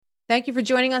Thank you for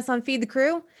joining us on Feed the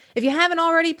Crew. If you haven't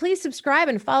already, please subscribe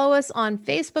and follow us on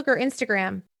Facebook or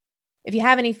Instagram. If you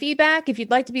have any feedback, if you'd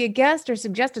like to be a guest or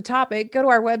suggest a topic, go to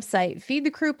our website,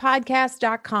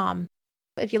 feedthecrewpodcast.com.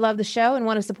 If you love the show and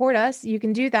want to support us, you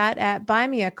can do that at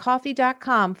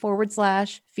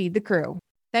buymeacoffee.com/Feed the Crew.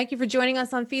 Thank you for joining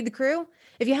us on Feed the Crew.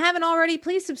 If you haven't already,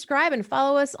 please subscribe and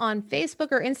follow us on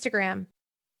Facebook or Instagram.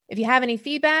 If you have any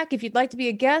feedback, if you'd like to be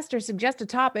a guest or suggest a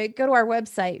topic, go to our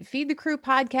website,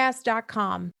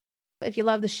 feedthecrewpodcast.com. If you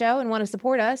love the show and want to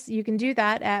support us, you can do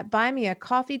that at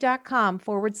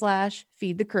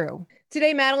buymeacoffee.com/Feed the Crew.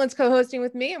 Today, Madeline's co-hosting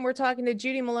with me, and we're talking to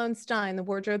Judy Malone Stein, the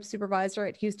wardrobe supervisor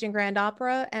at Houston Grand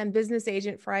Opera and business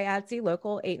agent for IATSE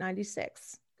Local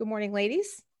 896. Good morning,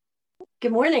 ladies.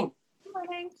 Good morning. Good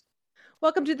morning.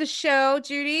 Welcome to the show,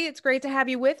 Judy. It's great to have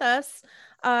you with us.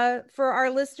 For our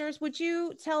listeners, would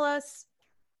you tell us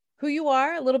who you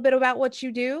are, a little bit about what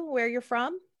you do, where you're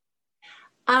from?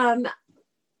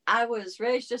 I was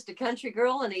raised just a country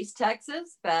girl in East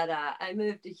Texas, but I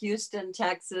moved to Houston,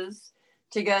 Texas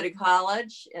to go to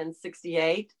college in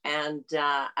 '68. And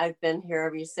I've been here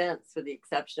ever since, with the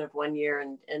exception of 1 year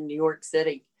in New York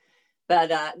City. But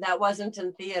that wasn't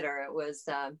in theater. It was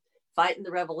fighting the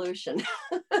revolution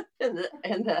in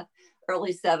the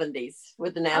early '70s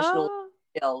with the National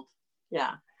Guild.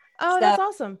 Yeah. Oh, that's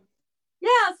awesome.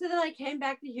 Yeah. So then I came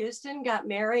back to Houston, got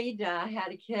married,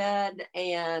 had a kid,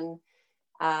 and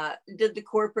did the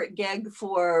corporate gig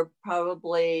for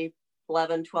probably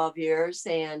 11, 12 years,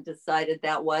 and decided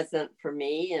that wasn't for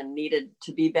me and needed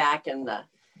to be back in the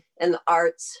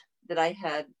arts that I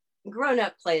had grown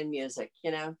up playing music,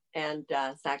 and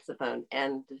saxophone.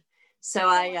 And so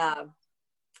I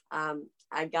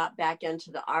got back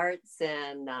into the arts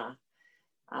and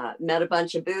met a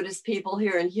bunch of Buddhist people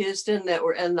here in Houston that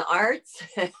were in the arts,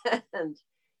 and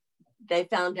they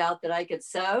found out that I could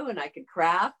sew and I could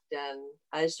craft, and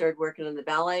I started working in the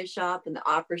ballet shop and the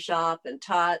opera shop and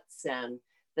tots, and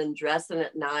then dressing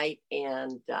at night,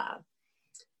 and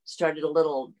started a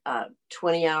little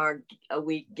 20-hour a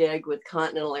week gig with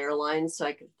Continental Airlines so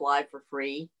I could fly for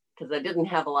free because I didn't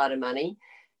have a lot of money.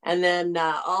 And then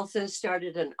also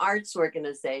started an arts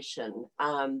organization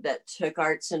that took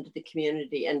arts into the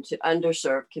community, into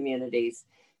underserved communities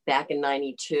back in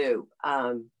 '92.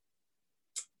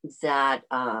 That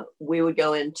we would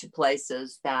go into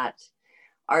places that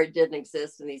art didn't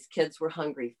exist and these kids were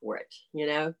hungry for it,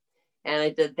 And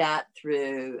I did that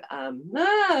through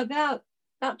about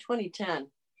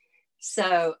 2010.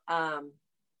 So,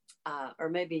 or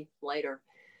maybe later.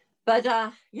 But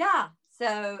yeah.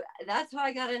 So that's how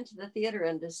I got into the theater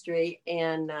industry,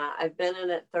 and I've been in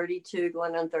it 32,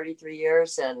 going on 33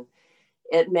 years, and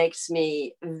it makes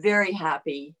me very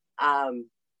happy.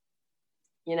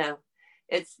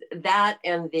 It's that,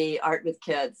 and the art with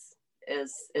kids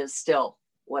is still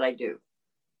what I do.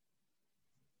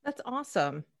 That's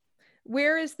awesome.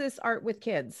 Where is this art with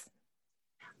kids?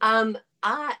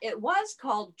 It was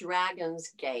called Dragon's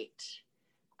Gate,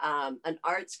 an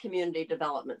arts community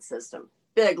development system.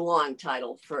 Big, long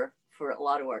title for a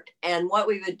lot of work. And what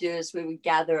we would do is we would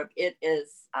gather up, it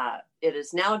is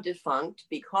now defunct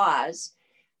because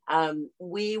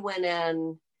we went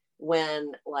in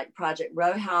when like Project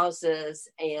Row Houses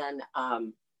and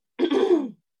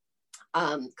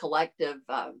collective,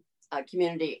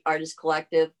 community artist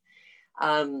collective,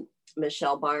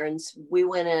 Michelle Barnes, we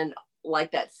went in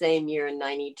like that same year in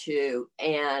 '92,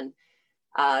 and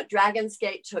Dragon's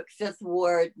Gate took 5th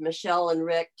Ward. Michelle and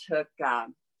Rick took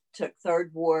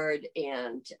 3rd Ward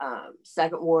and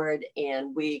 2nd Ward,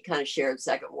 and we kind of shared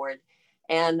 2nd Ward.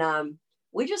 And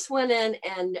we just went in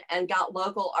and got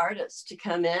local artists to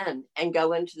come in and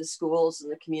go into the schools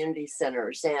and the community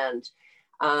centers and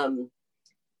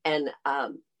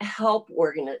help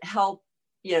organizations,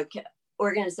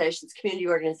 community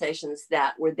organizations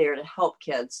that were there to help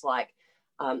kids, like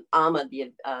AMA,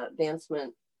 the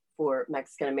Advancement for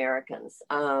Mexican Americans,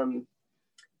 and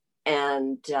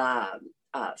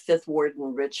 5th Ward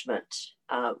in Richmond,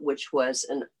 which was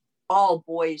an all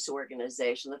boys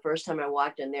organization. The first time I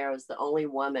walked in there, I was the only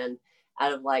woman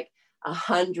out of like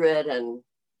 100 and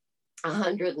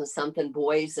something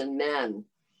boys and men,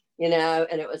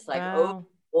 and it was like, wow. Oh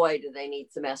boy, do they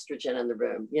need some estrogen in the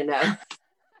room,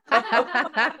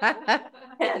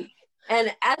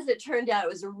 and as it turned out, it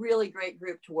was a really great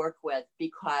group to work with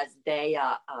because they,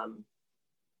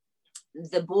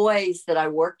 the boys that I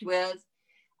worked with,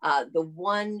 the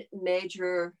one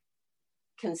major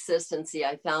consistency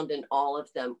I found in all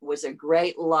of them was a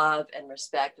great love and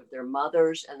respect of their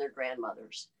mothers and their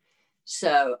grandmothers.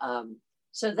 So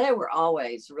So they were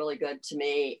always really good to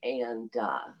me. And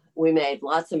we made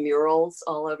lots of murals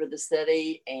all over the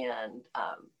city. And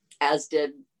as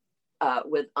did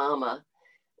with AMA.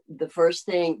 The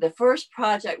first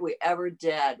project we ever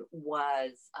did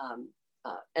was,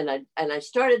 and I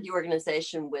started the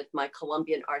organization with my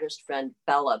Colombian artist friend,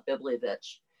 Bella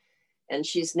Biblievich. And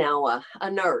she's now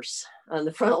a nurse on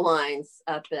the front lines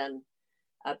up in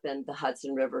the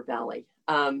Hudson River Valley.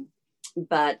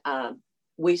 But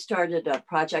we started a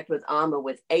project with AMA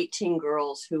with 18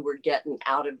 girls who were getting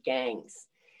out of gangs.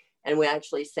 And we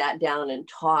actually sat down and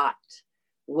talked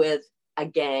with a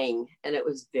gang, and it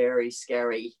was very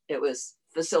scary. It was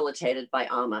facilitated by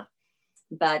AMA.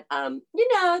 But,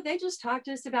 they just talked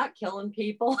to us about killing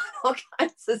people, all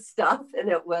kinds of stuff. And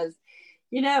it was,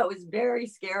 it was very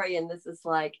scary. And this is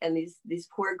like, and these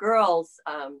poor girls,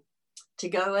 to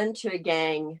go into a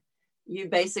gang, you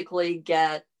basically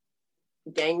get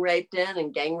gang raped in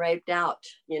and gang raped out,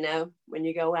 when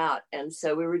you go out. And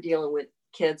so we were dealing with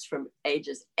kids from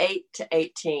ages 8 to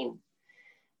 18.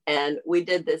 And we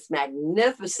did this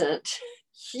magnificent,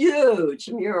 huge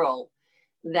mural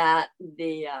that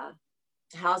the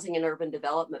Housing and Urban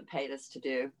Development paid us to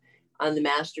do on the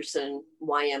Masterson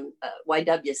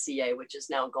YWCA, which is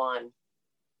now gone.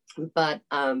 But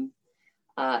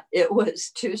it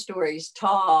was 2 stories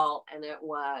tall, and it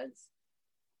was,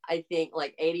 I think,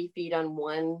 like 80 feet on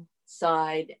one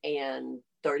side and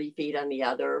 30 feet on the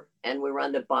other. And we were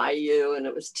on the bayou, and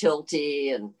it was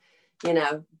tilty, and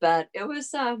but it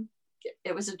was a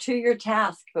 2-year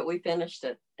task, but we finished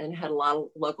it and had a lot of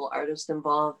local artists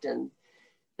involved, and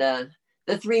the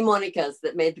 3 Monicas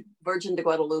that made the Virgin de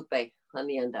Guadalupe on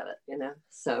the end of it,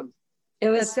 so it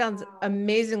was. That sounds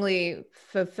amazingly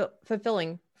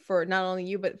fulfilling for not only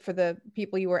you, but for the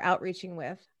people you were outreaching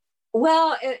with.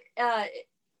 Well,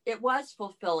 it was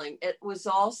fulfilling. It was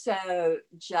also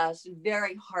just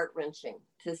very heart-wrenching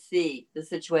to see the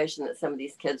situation that some of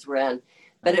these kids were in.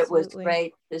 But Absolutely. It was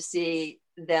great to see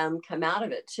them come out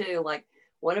of it too. Like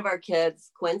one of our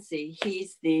kids, Quincy,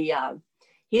 he's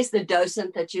the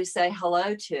docent that you say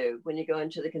hello to when you go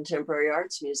into the Contemporary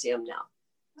Arts Museum now.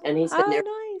 And he's been there.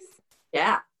 Nice.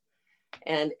 Yeah.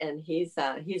 And he's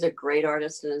a great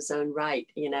artist in his own right,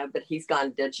 but he's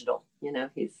gone digital,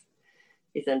 he's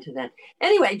into that.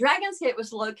 Anyway, Dragon's Gate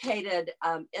was located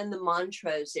in the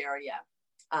Montrose area,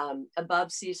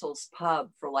 above Cecil's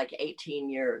Pub for like 18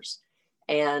 years.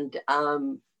 And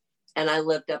I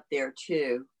lived up there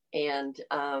too. And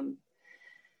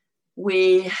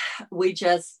we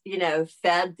just,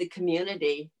 fed the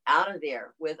community out of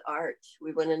there with art.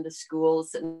 We went into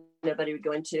schools that nobody would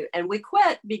go into, and we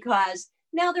quit because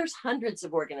now there's hundreds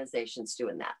of organizations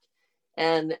doing that.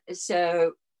 And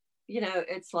so,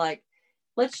 it's like,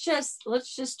 let's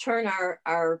just turn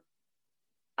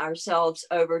ourselves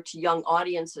over to young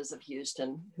audiences of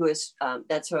Houston, who is,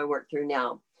 that's who I work through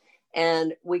now.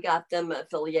 And we got them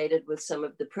affiliated with some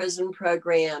of the prison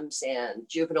programs and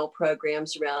juvenile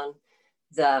programs around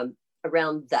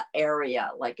the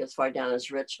area, like as far down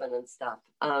as Richmond and stuff.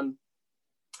 Some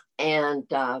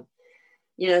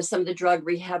of the drug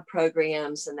rehab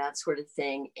programs and that sort of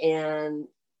thing, and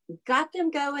got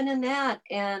them going in that.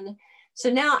 And so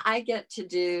now I get to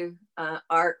do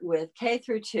art with K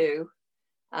through 2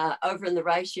 over in the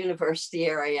Rice University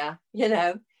area,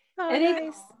 Oh, and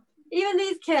nice. Even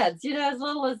these kids, as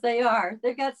little as they are,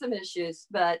 they've got some issues,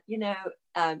 but,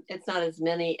 it's not as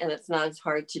many, and it's not as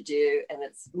hard to do. And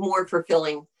it's more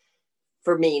fulfilling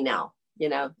for me now.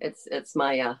 It's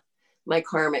my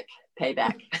karmic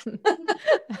payback.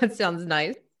 That sounds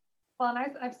nice. Well,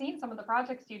 and I've seen some of the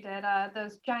projects you did,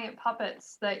 those giant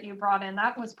puppets that you brought in.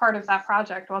 That was part of that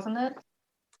project, wasn't it?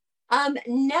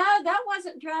 No, that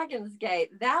wasn't Dragon's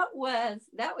Gate. That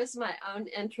was my own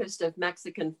interest of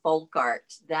Mexican folk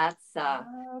art. That's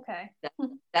okay.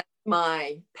 That's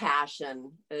my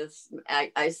passion.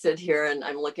 I sit here and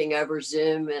I'm looking over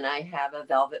Zoom, and I have a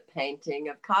velvet painting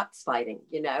of cockfighting.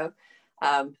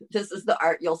 This is the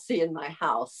art you'll see in my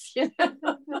house. A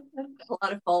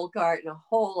lot of folk art and a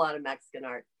whole lot of Mexican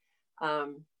art.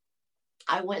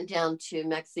 I went down to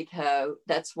Mexico.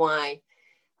 That's why.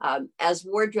 As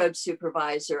wardrobe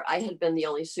supervisor, I had been the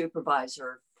only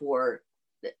supervisor for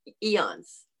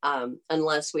eons,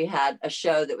 unless we had a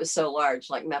show that was so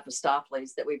large, like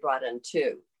Mephistopheles, that we brought in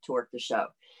 2 to work the show.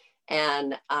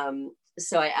 And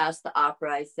so I asked the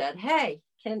opera, I said, hey,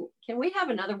 can we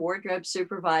have another wardrobe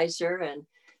supervisor? And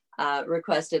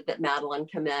requested that Madeline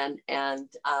come in. And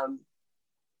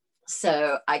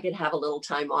so I could have a little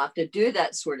time off to do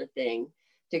that sort of thing,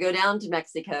 to go down to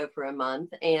Mexico for a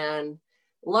month and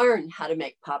learn how to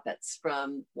make puppets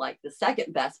from like the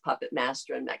second best puppet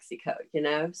master in Mexico, you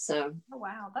know? So. Oh,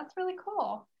 wow. That's really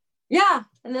cool. Yeah.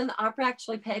 And then the opera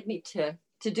actually paid me to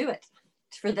do it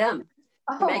for them.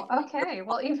 Oh, okay.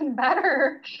 Well, even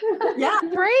better. Yeah.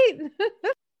 Great.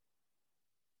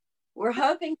 We're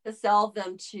hoping to sell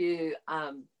them to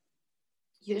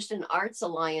Houston Arts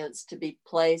Alliance to be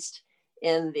placed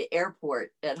in the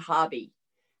airport at Hobby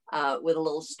with a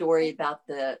little story about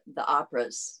the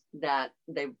operas that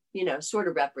they, you know, sort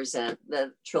of represent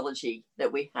the trilogy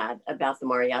that we had about the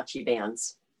mariachi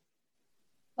bands.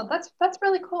 Well, that's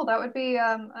really cool. That would be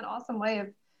an awesome way of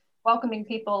welcoming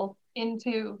people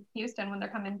into Houston when they're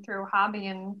coming through Hobby,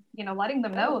 and you know, letting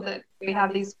them know that we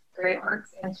have these great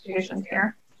arts institutions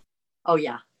here. Oh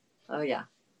yeah, oh yeah.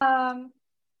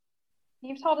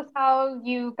 You've told us how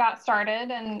you got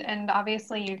started, and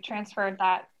obviously you've transferred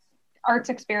that arts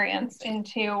experience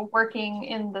into working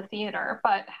in the theater.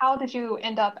 But how did you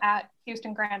end up at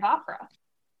Houston Grand Opera?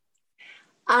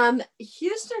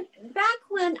 Houston, back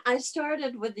when I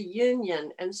started with the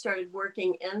union and started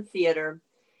working in theater,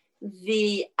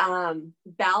 the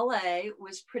ballet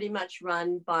was pretty much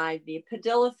run by the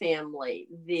Padilla family.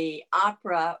 The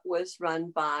opera was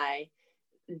run by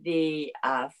the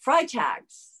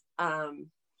Freitags,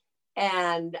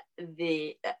 and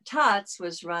the Tots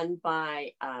was run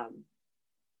by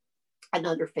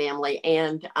another family.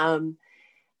 And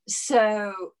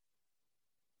so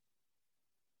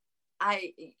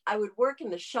I would work in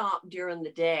the shop during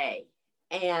the day,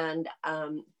 and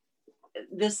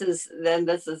this is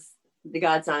the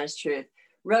God's honest truth.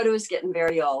 Rhoda was getting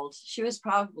very old. She was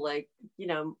probably, you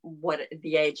know, what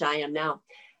the age I am now,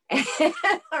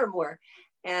 or more.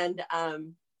 And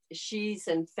she's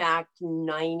in fact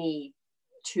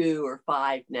 92 or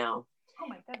 5 now. Oh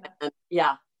my goodness. And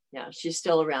yeah, she's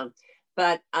still around.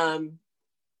 But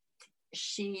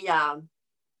she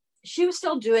was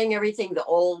still doing everything the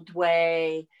old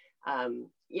way.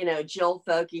 You know, Jill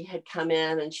Folke had come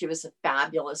in and she was a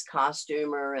fabulous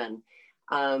costumer, and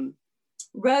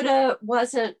Rhoda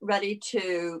wasn't ready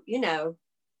to, you know,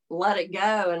 let it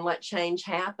go and let change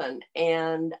happen.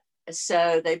 And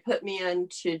so they put me in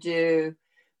to do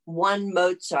one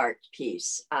Mozart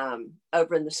piece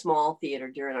over in the small theater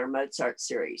during our Mozart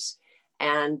series.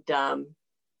 And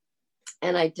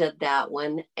I did that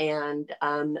one, and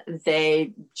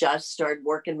they just started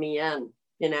working me in,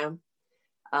 you know,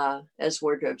 as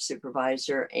wardrobe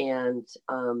supervisor, and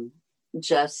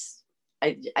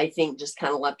I think just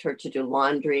kind of left her to do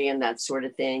laundry and that sort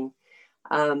of thing,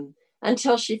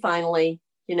 until she finally,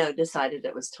 you know, decided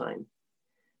it was time.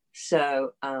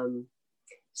 So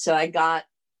I got,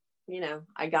 you know,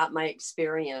 I got my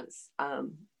experience,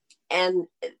 and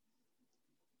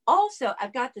also,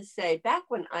 I've got to say, back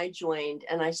when I joined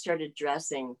and I started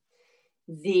dressing,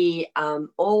 the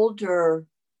older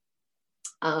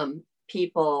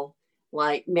people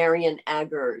like Marian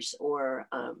Eggers or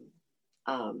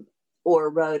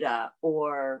Rhoda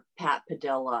or Pat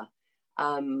Padilla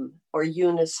or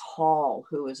Eunice Hall,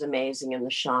 who was amazing in the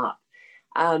shop,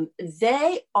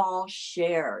 they all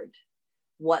shared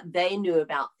what they knew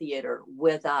about theater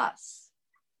with us.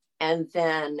 And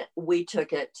then we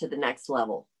took it to the next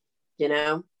level. You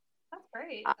know, that's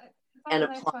great.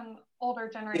 It's nice when older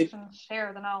generations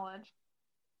share the knowledge.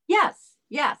 Yes,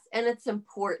 and it's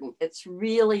important. It's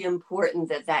really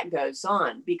important that goes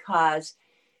on, because,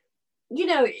 you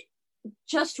know,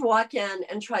 just to walk in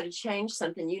and try to change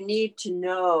something, you need to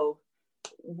know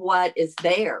what is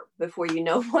there before you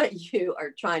know what you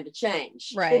are trying to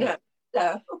change. Right. You know?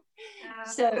 So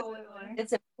Absolutely.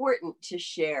 It's important to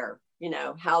share, you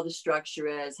know, how the structure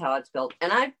is, how it's built.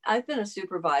 And I've been a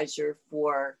supervisor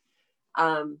for,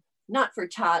 not for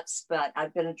Tots, but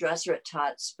I've been a dresser at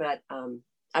Tots, but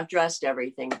I've dressed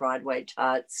everything: Broadway,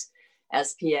 Tots,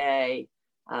 SPA,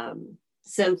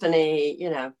 symphony, you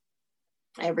know,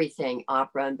 everything,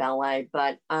 opera and ballet.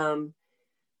 But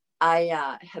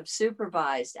I have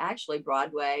supervised actually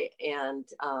Broadway and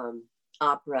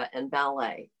opera and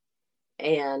ballet.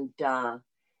 And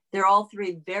they're all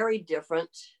three very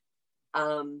different,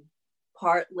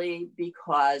 partly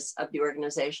because of the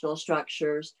organizational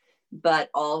structures, but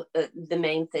all the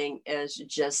main thing is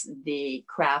just the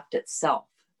craft itself.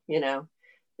 You know,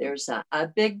 there's a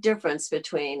big difference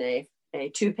between a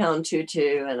 2-pound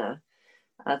tutu and a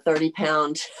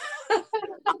 30-pound.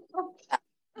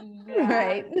 Yeah,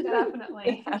 right.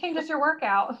 Definitely. It changes your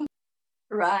workout.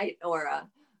 Right.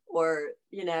 Or,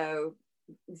 you know,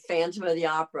 Phantom of the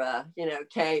Opera, you know,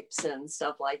 capes and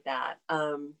stuff like that.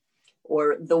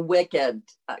 Or the Wicked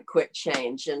quick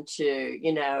change into,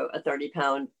 you know, a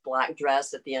 30-pound black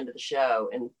dress at the end of the show,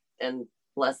 and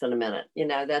less than a minute,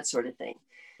 that sort of thing.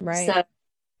 Right. So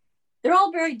they're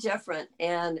all very different.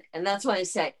 And that's why I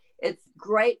say it's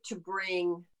great to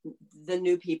bring the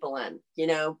new people in,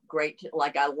 great.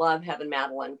 Like I love having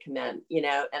Madeline come in,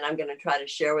 and I'm going to try to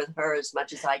share with her as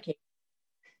much as I can,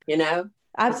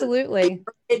 Absolutely.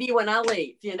 Maybe when I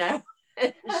leave, she can.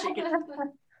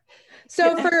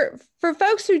 So for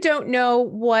folks who don't know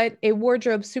what a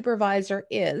wardrobe supervisor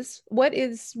is, what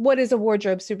is a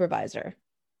wardrobe supervisor?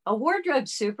 A wardrobe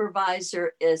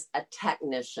supervisor is a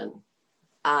technician.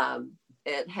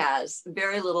 It has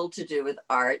very little to do with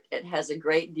art. It has a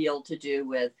great deal to do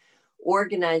with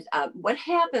organize. What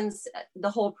happens,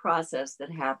 the whole process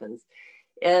that happens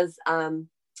is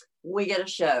we get a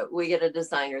show, we get a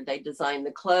designer, they design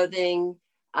the clothing.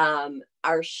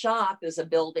 Our shop is a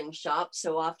building shop,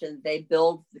 so often they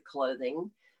build the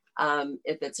clothing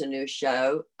if it's a new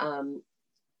show.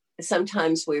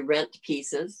 Sometimes we rent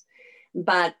pieces,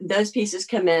 but those pieces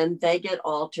come in, they get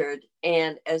altered,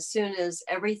 and as soon as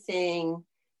everything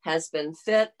has been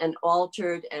fit and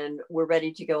altered and we're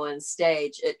ready to go on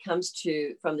stage, it comes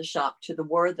from the shop to the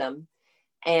Wortham,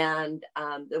 and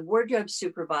the wardrobe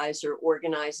supervisor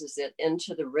organizes it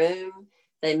into the room.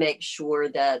 They make sure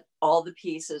that all the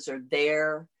pieces are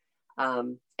there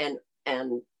and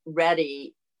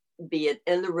ready, be it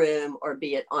in the room or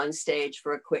be it on stage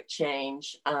for a quick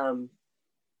change,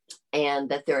 and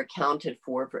that they're accounted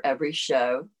for every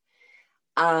show.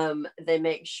 They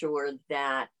make sure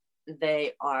that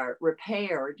they are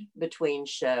repaired between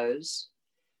shows,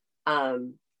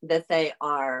 that they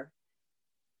are,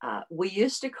 we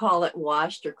used to call it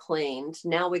washed or cleaned.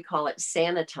 Now we call it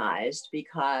sanitized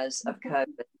because of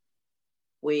COVID.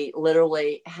 We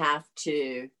literally have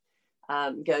to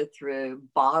go through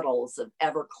bottles of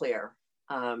Everclear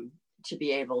to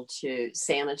be able to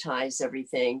sanitize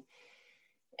everything.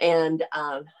 And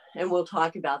we'll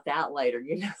talk about that later.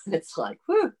 It's like,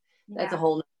 whew, that's a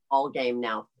whole ball game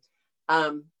now.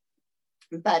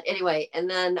 But anyway, and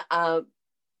then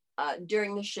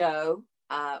during the show,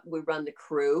 we run the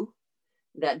crew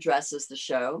that dresses the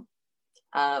show.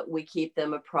 We keep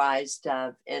them apprised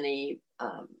of any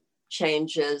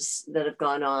changes that have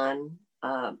gone on,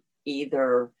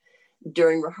 either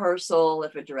during rehearsal,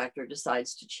 if a director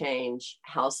decides to change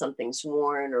how something's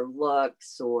worn or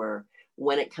looks, or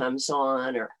when it comes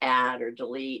on, or add or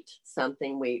delete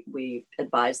something, we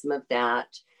advise them of that.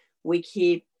 We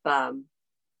keep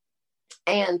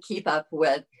and keep up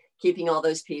with keeping all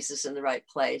those pieces in the right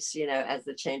place, as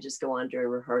the changes go on during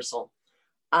rehearsal.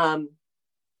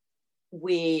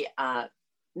 We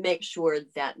make sure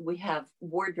that we have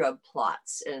wardrobe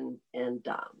plots in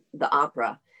the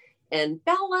opera. And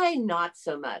ballet, not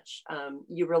so much.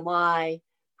 You rely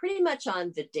pretty much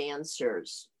on the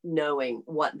dancers knowing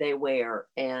what they wear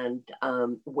and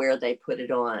where they put it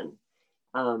on.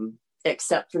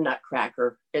 Except for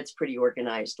Nutcracker, it's pretty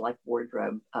organized like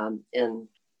wardrobe in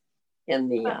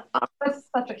the opera. That's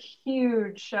such a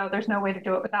huge show. There's no way to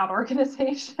do it without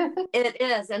organization. It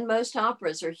is, and most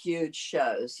operas are huge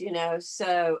shows,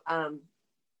 so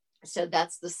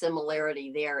that's the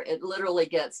similarity there. It literally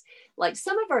gets, like,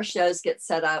 some of our shows get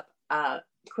set up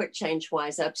quick change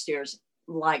wise upstairs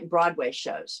like Broadway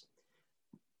shows.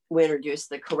 We introduced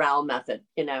the corral method,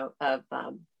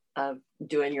 of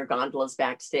doing your gondolas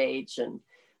backstage and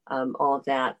all of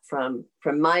that. From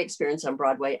my experience on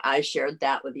Broadway, I shared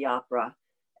that with the opera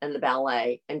and the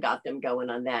ballet and got them going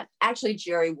on that. Actually,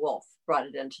 Jerry Wolf brought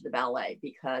it into the ballet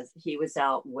because he was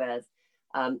out with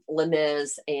Les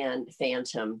Mis and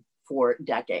Phantom for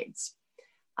decades.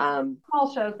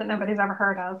 All shows that nobody's ever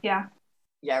heard of. Yeah.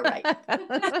 Yeah, right.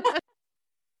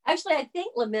 Actually, I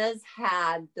think Les Mis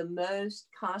had the most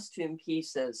costume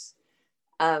pieces.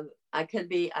 I could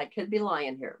be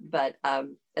lying here, but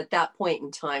at that point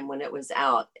in time when it was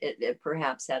out, it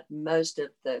perhaps had most of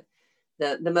the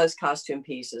most costume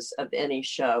pieces of any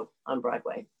show on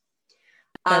Broadway.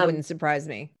 That wouldn't surprise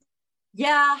me.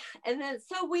 Yeah, and then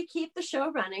so we keep the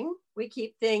show running. We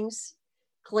keep things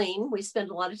clean. We spend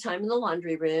a lot of time in the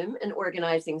laundry room and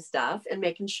organizing stuff and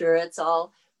making sure it's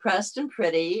all pressed and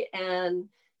pretty, and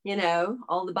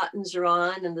all the buttons are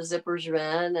on and the zippers are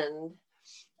in,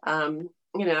 and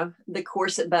the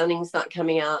corset boning's not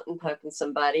coming out and poking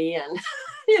somebody, and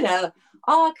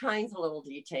all kinds of little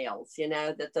details,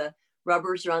 that the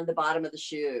rubbers are on the bottom of the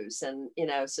shoes, and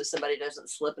so somebody doesn't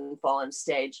slip and fall on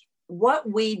stage. What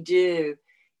we do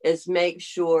is make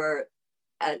sure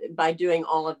by doing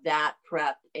all of that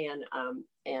prep and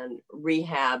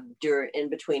rehab in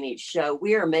between each show,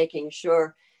 we are making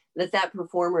sure that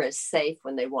performer is safe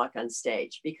when they walk on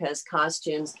stage, because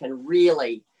costumes can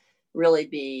really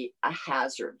be a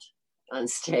hazard on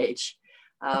stage.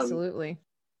 Absolutely.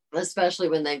 Especially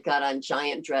when they've got on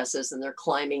giant dresses and they're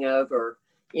climbing over,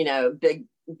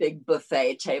 big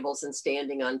buffet tables and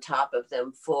standing on top of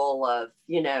them full of,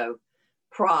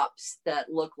 props that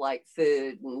look like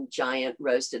food and giant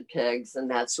roasted pigs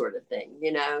and that sort of thing,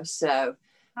 so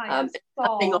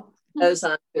nothing goes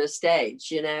onto a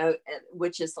stage,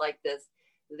 which is like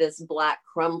this black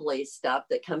crumbly stuff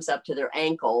that comes up to their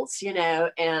ankles,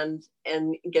 and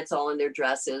gets all in their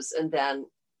dresses. And then,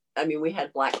 we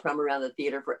had black crumb around the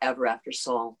theater forever after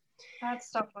Saul. That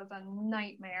stuff was a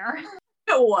nightmare.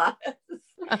 It was.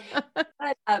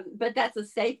 But that's a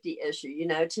safety issue,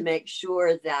 to make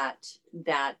sure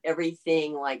that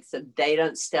everything, like, so they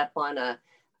don't step on a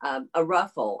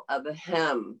ruffle of a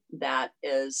hem that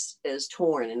is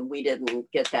torn, and we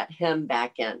didn't get that hem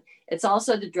back in. It's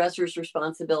also the dresser's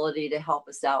responsibility to help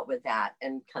us out with that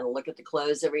and kind of look at the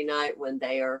clothes every night when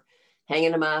they are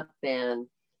hanging them up. And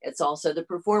it's also the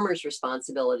performer's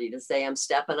responsibility to say, I'm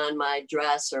stepping on my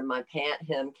dress, or my pant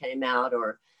hem came out,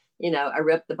 or I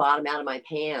ripped the bottom out of my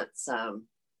pants.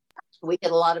 We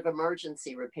get a lot of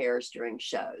emergency repairs during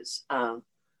shows,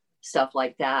 stuff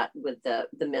like that with the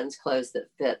men's clothes that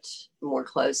fit more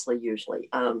closely usually.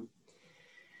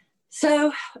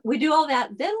 So we do all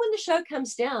that. Then when the show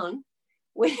comes down,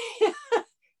 we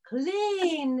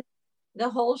clean the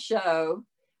whole show,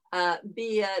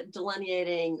 be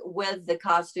delineating with the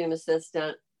costume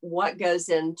assistant what goes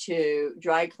into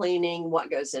dry cleaning,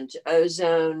 what goes into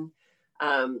ozone,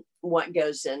 what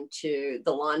goes into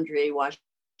the laundry, washing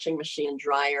machine,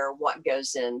 dryer, what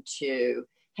goes into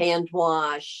hand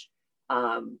wash.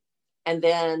 And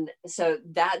then, so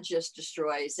that just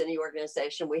destroys any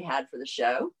organization we had for the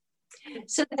show.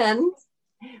 So then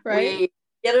we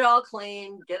get it all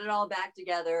clean, get it all back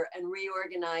together, and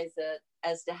reorganize it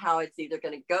as to how it's either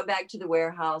going to go back to the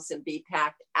warehouse and be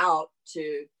packed out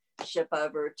to ship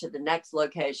over to the next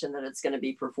location that it's going to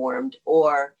be performed,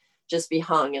 or just be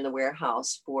hung in the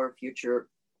warehouse for future,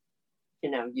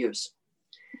 use.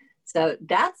 So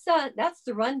that's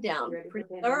the rundown.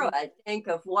 Pretty thorough, I think,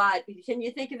 of what. Can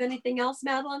you think of anything else,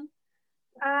 Madeline?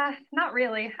 Not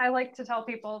really. I like to tell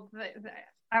people that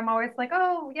I'm always like,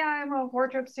 oh yeah, I'm a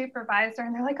wardrobe supervisor,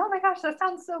 and they're like, oh my gosh, that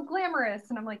sounds so glamorous.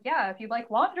 And I'm like, yeah, if you like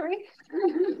laundry.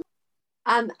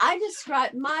 I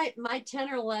describe my 10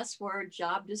 or less word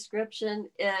job description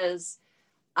is,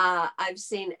 I've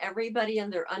seen everybody in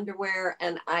their underwear,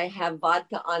 and I have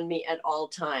vodka on me at all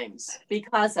times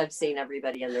because I've seen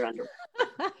everybody in their underwear.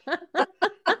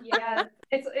 Yeah,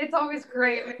 it's always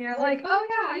great when you're like, oh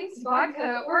yeah, I use vodka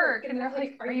at work, and they're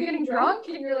like, are you getting drunk?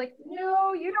 And you're like,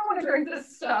 no, you don't want to drink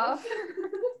this stuff.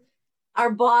 Our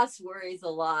boss worries a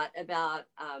lot about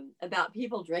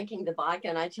people drinking the vodka,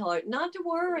 and I tell her not to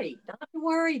worry.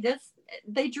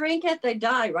 They drink it, they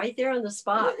die right there on the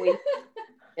spot.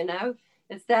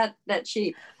 It's that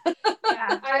cheap.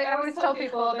 Yeah, I always tell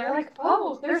people, they're like,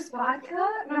 oh, there's vodka?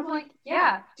 And I'm like,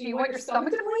 yeah, do you want your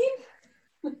stomach to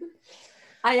bleed?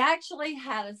 I actually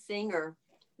had a singer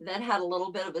that had a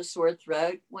little bit of a sore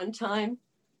throat one time,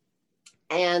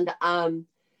 and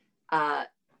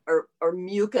or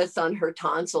mucus on her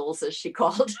tonsils, as she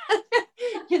called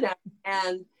it,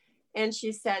 and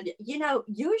she said,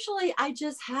 usually I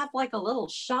just have like a little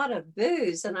shot of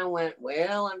booze. And I went,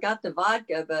 well, I've got the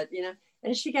vodka, but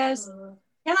and she goes,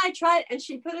 can I try it? And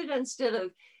she put it instead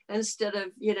of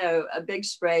a big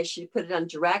spray, she put it on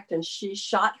direct, and she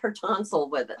shot her tonsil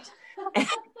with it.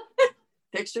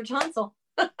 Fixed her tonsil.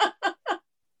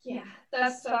 Yeah,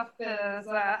 that stuff is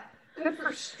good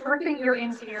for stripping your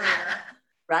interior.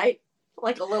 Right?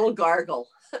 Like a little gargle.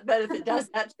 But if it does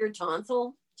that to your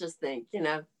tonsil, just think,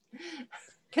 gonna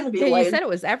be yeah, you said it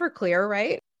was Everclear,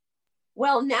 right?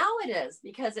 Well, now it is,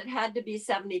 because it had to be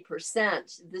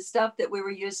 70%. The stuff that we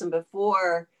were using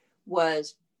before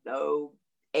was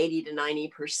 80 to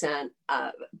 90%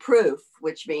 proof,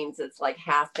 which means it's like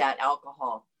half that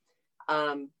alcohol.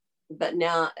 But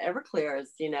now Everclear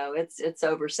is, it's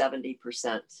over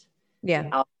 70%.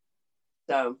 Yeah.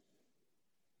 So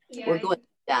we're going to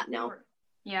that now.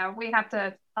 Yeah, we have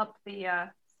to up the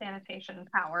sanitation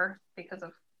power because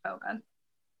of COVID.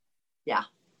 Yeah.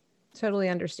 Totally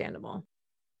understandable.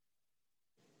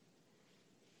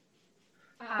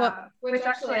 Which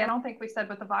actually, I don't think we said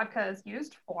what the vodka is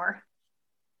used for.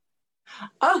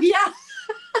 Oh, yeah.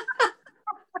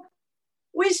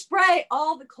 We spray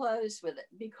all the clothes with it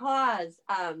because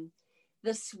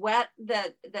the sweat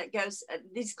that goes,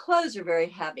 these clothes are very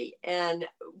heavy, and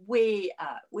we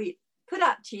put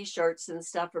out t-shirts and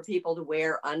stuff for people to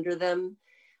wear under them.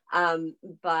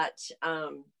 But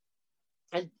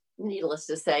needless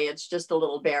to say, it's just a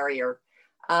little barrier.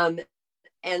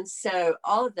 And so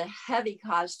all of the heavy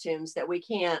costumes that we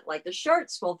can't, like the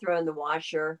shirts, we'll throw in the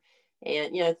washer,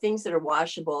 and things that are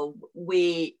washable,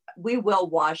 we will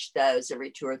wash those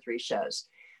every 2 or 3 shows.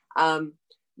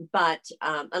 But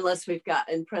unless we've got,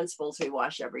 in principles, we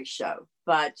wash every show.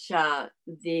 But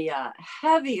the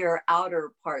heavier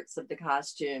outer parts of the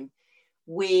costume,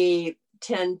 we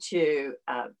tend to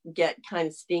get kind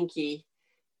of stinky,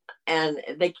 and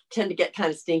they tend to get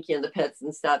kind of stinky in the pits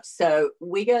and stuff. So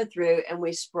we go through and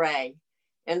we spray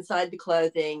inside the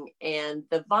clothing, and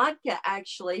the vodka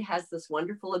actually has this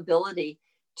wonderful ability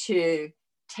to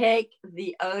take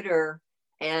the odor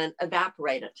and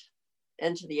evaporate it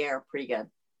into the air pretty good.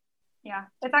 Yeah,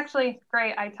 it's actually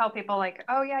great. I tell people like,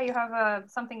 oh yeah, you have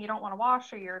something you don't want to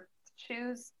wash or your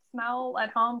shoes smell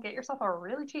at home, get yourself a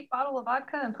really cheap bottle of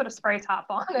vodka and put a spray top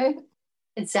on it.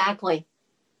 Exactly.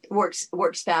 Works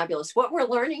fabulous. What we're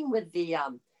learning with the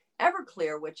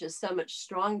Everclear, which is so much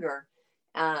stronger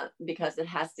because it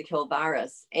has to kill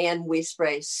virus, and we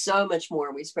spray so much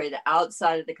more. We spray the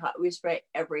outside of we spray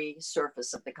every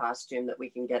surface of the costume that we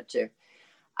can get to,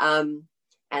 and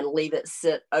leave it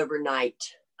sit overnight.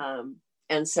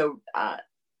 And so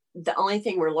the only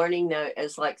thing we're learning though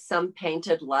is like some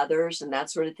painted leathers and that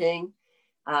sort of thing,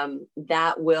 the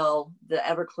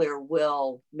Everclear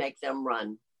will make them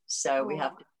run. So we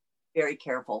have to be very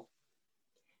careful.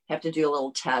 Have to do a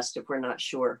little test if we're not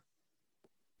sure.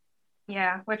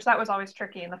 Yeah, which that was always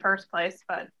tricky in the first place,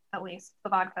 but at least the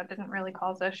vodka didn't really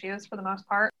cause issues for the most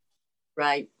part.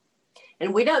 Right.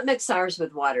 And we don't mix ours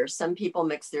with water. Some people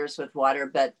mix theirs with water,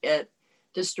 but it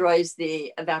destroys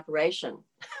the evaporation.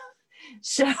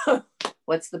 So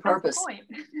what's the purpose? That's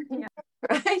the point. Yeah.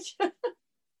 Right.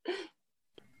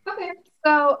 Okay,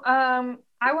 so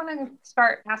I want to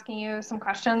start asking you some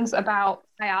questions about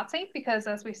IATSE, because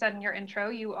as we said in your intro,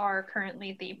 you are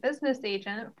currently the business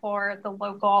agent for the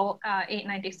local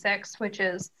 896, which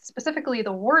is specifically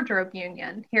the wardrobe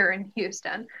union here in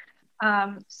Houston.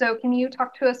 So can you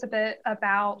talk to us a bit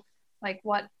about like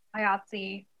what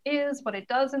IATSE is, what it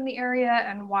does in the area,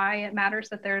 and why it matters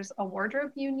that there's a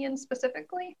wardrobe union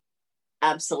specifically?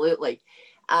 Absolutely.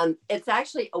 It's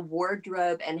actually a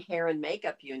wardrobe and hair and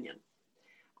makeup union.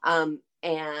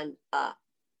 And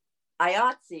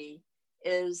IATSE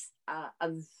is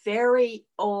a very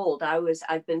old,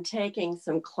 I've been taking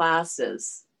some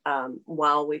classes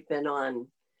while we've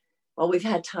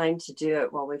had time to do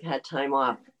it, while we've had time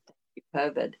off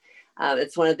COVID.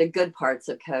 It's one of the good parts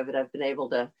of COVID. I've been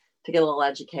able to get a little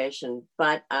education,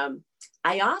 but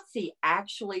IATSE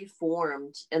actually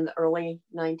formed in the early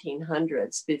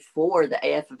 1900s before the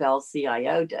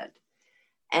AFL-CIO did.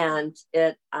 And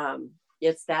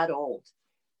it's that old.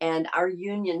 And our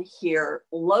union here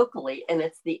locally, and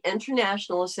it's the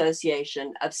International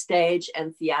Association of Stage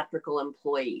and Theatrical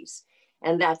Employees.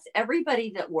 And that's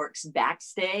everybody that works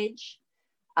backstage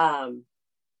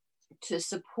to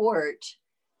support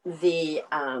the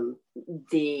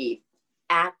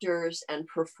actors and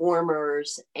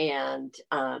performers and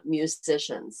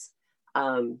musicians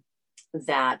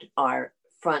that are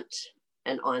front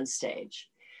and on stage.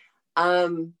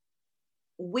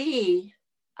 We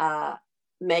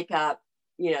make up,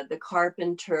 the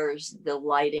carpenters, the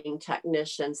lighting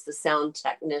technicians, the sound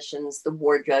technicians, the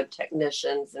wardrobe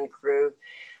technicians and crew,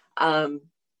 the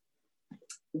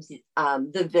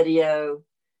video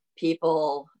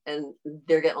people, and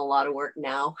they're getting a lot of work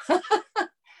now.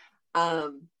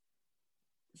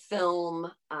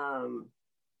 Film,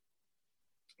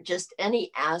 just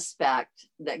any aspect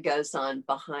that goes on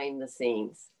behind the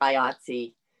scenes.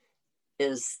 IATSE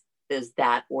is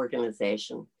that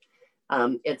organization.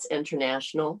 It's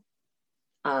international.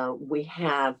 We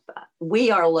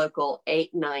are local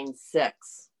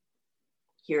 896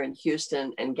 here in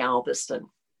Houston and Galveston.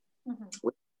 Mm-hmm.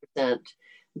 We represent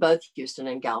both Houston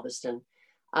and Galveston.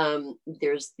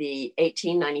 There's the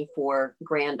 1894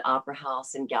 Grand Opera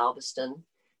House in Galveston,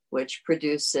 which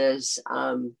produces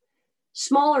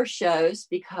smaller shows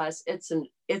because it's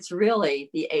really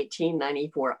the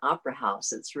 1894 Opera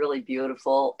House. It's really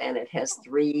beautiful, and it has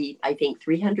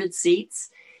 300 seats,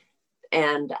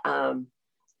 and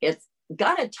it's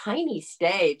got a tiny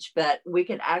stage, but we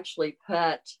could actually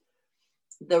put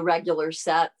the regular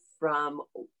set from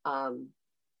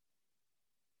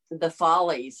the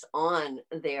Follies on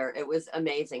there. It was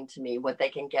amazing to me what they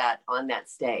can get on that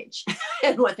stage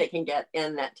and what they can get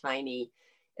in that tiny,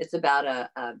 it's about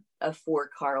a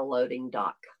 4-car loading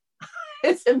dock.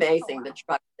 It's amazing. Oh, wow. The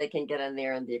truck they can get in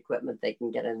there and the equipment they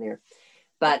can get in there.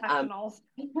 But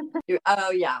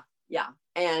oh yeah.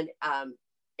 And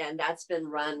that's been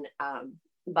run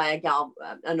by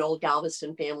an old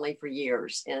Galveston family for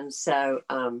years. And so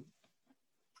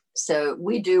So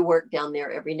we do work down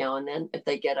there every now and then if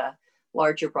they get a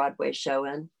larger Broadway show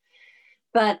in.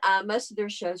 But most of their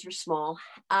shows are small.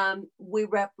 We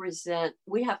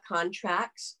have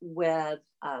contracts with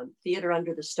Theater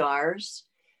Under the Stars,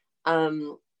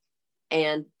 and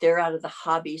they're out of the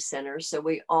Hobby Center. So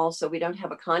we don't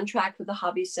have a contract with the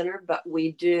Hobby Center, but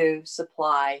we do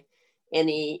supply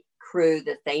any crew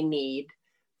that they need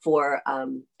for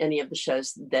any of the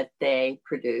shows that they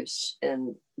produce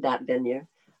in that venue,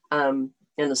 in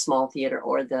the small theater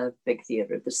or the big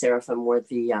theater, the Seraphim or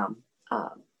the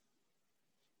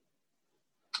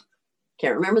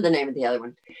can't remember the name of the other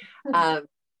one. The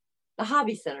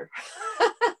Hobby Center.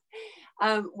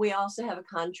 We also have a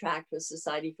contract with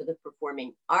Society for the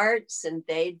Performing Arts, and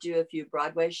they do a few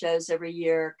Broadway shows every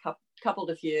year, coupled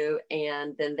a few,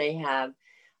 and then they have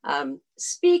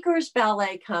speakers,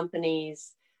 ballet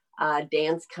companies,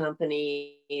 dance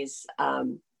companies,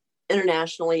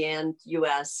 internationally and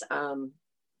US.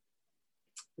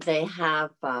 They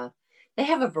have a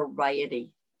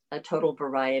variety, a total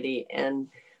variety, and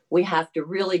we have to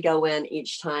really go in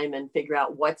each time and figure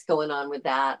out what's going on with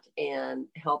that and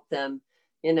help them,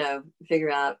 figure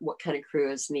out what kind of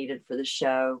crew is needed for the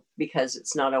show, because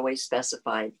it's not always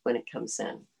specified when it comes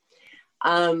in.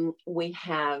 We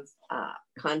have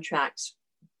contracts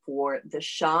for the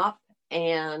shop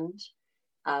and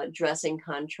dressing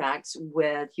contracts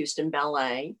with Houston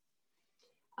Ballet.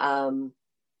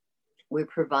 We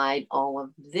provide all of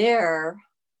their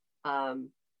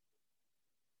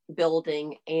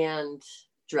building and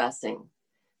dressing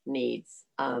needs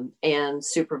and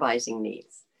supervising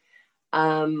needs.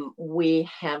 We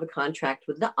have a contract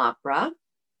with the opera.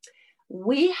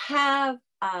 We have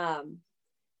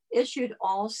issued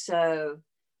also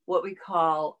what we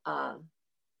call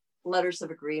letters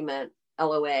of agreement,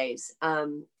 LOAs,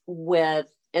 with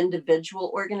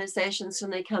individual organizations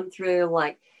when they come through,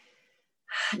 like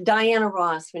Diana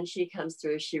Ross, when she comes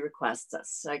through, she requests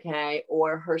us, okay?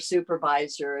 Or her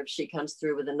supervisor, if she comes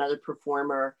through with another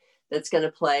performer that's going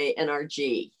to play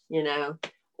NRG,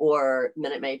 or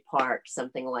Minute Maid Park,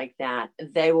 something like that,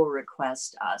 they will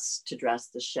request us to dress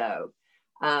the show.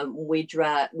 We've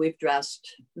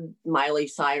dressed Miley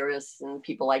Cyrus and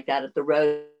people like that at the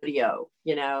rodeo,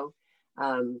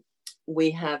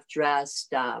 we have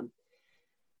dressed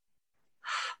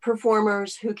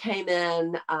performers who came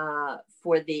in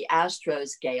for the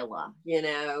Astros gala.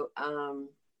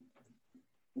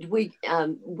 We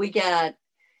get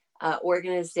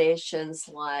organizations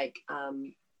like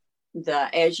the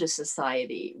Asia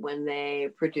Society, when they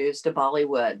produced a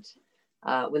Bollywood,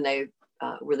 when they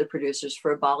were the producers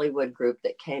for a Bollywood group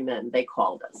that came in, they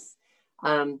called us.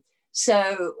 And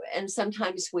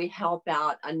sometimes we help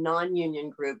out a non-union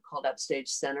group called Upstage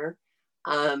Center.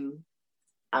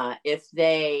 If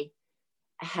they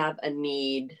have a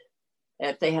need,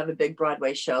 if they have a big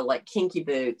Broadway show like Kinky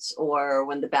Boots, or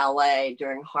when the ballet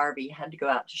during Harvey had to go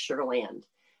out to Sugarland,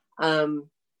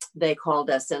 they called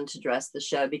us in to dress the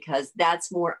show, because that's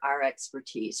more our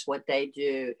expertise. What they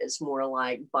do is more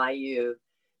like Bayou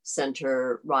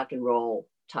Center rock and roll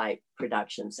type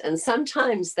productions. And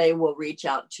sometimes they will reach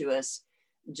out to us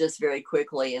just very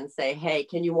quickly and say, hey,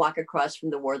 can you walk across from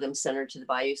the Wortham Center to the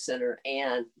Bayou Center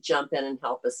and jump in and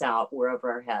help us out? We're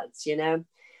over our heads,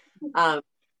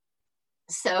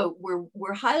 So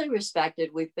we're highly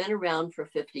respected. We've been around for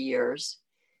 50 years.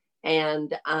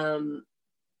 And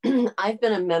I've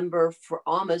been a member for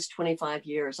almost 25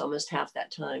 years, almost half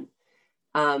that time.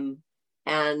 I've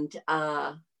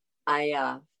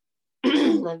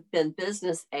been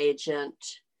business agent.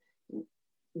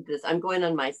 I'm going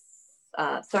on my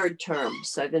third term.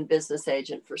 So I've been business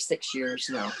agent for 6 years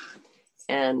now.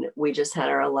 And we just had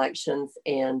our elections,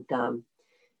 and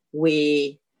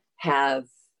we have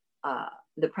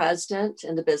the president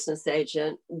and the business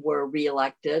agent were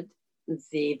reelected.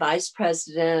 The vice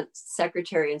president,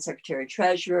 secretary, and secretary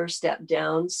treasurer stepped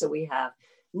down. So we have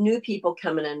new people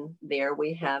coming in there.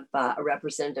 We have a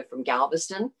representative from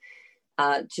Galveston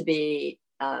to be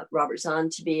Robert Zahn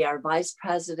to be our vice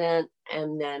president.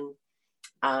 And then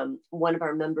one of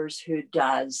our members who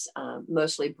does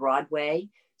mostly Broadway.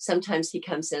 Sometimes he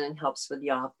comes in and helps with the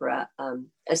opera.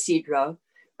 Isidro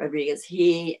Rodriguez,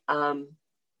 he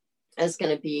is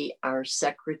going to be our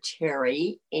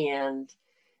secretary. And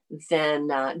then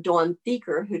Dawn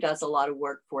Thieker, who does a lot of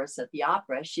work for us at the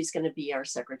opera, she's going to be our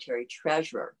secretary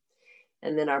treasurer.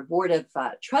 And then our board of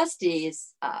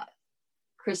trustees,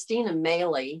 Christina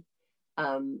Maley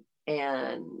and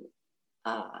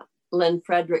Lynn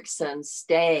Fredrickson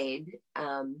stayed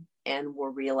and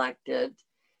were reelected.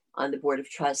 on the board of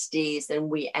trustees, and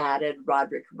we added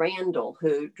Roderick Randall,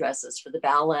 who dresses for the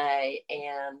ballet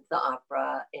and the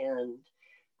opera and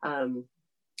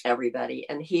everybody.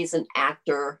 And he's an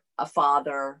actor, a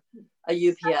father, a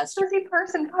UPS. Such a busy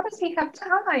person. How does he have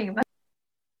time?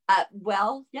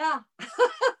 Well, yeah.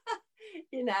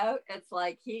 You know, it's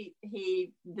like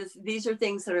these are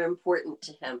things that are important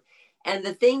to him. And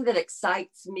the thing that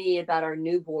excites me about our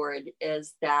new board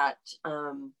is that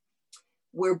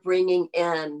we're bringing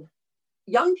in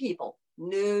young people,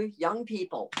 new young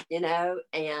people, you know,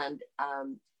 and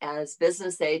as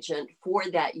business agent for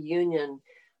that union,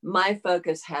 my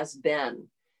focus has been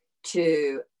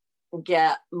to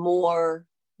get more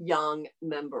young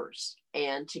members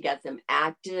and to get them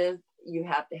active. You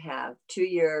have to have 2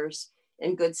 years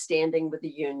in good standing with the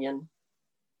union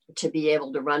to be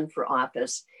able to run for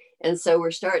office. And so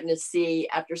we're starting to see,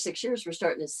 after 6 years, we're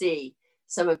starting to see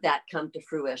some of that come to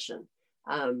fruition.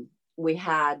 We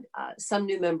had some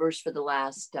new members for the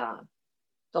last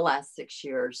 6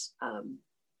 years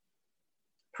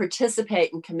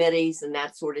participate in committees and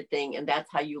that sort of thing. And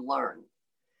that's how you learn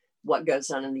what goes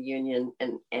on in the union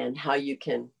and how you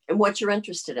can, and what you're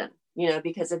interested in, you know,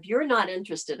 because if you're not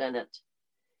interested in it,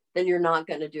 then you're not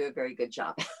going to do a very good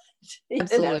job.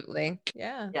 Absolutely.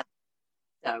 Yeah.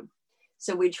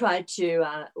 So we try to,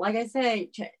 like I say,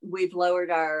 we've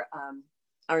lowered our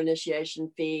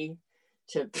initiation fee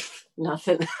to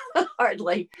nothing,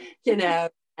 hardly, you know,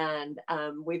 and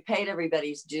we paid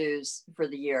everybody's dues for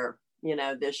the year, you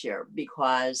know, this year,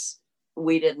 because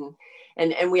we didn't,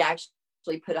 and we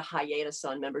actually put a hiatus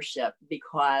on membership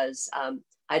because our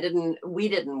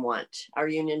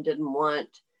union didn't want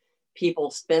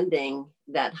people spending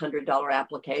that $100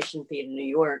 application fee to New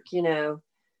York, you know,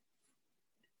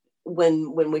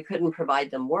 when we couldn't provide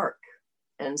them work.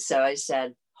 And so I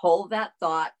said, hold that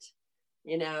thought,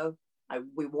 you know,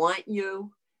 we want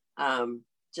you,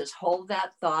 just hold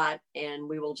that thought, and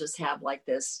we will just have like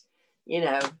this, you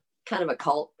know, kind of a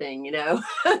cult thing, you know,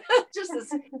 just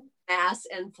this mass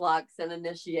influx and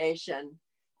initiation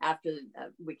after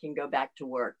we can go back to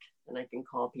work and I can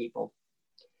call people.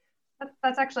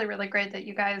 That's actually really great that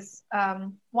you guys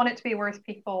want it to be worth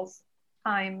people's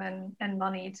time and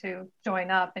money to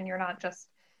join up, and you're not just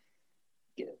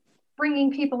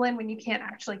bringing people in when you can't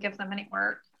actually give them any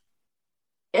work.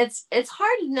 It's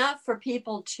hard enough for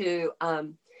people to,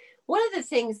 one of the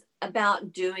things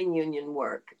about doing union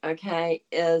work, okay,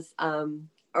 is,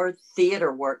 or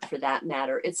theater work for that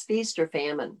matter, it's feast or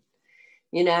famine,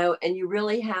 you know, and you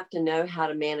really have to know how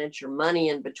to manage your money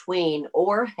in between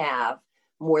or have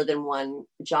more than one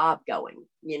job going,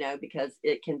 you know, because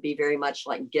it can be very much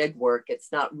like gig work.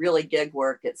 It's not really gig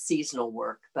work, it's seasonal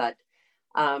work, but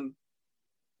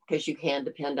because you can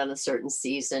depend on a certain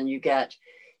season,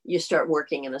 you start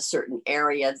working in a certain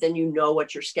area, then you know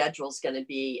what your schedule is going to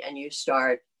be, and you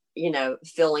start, you know,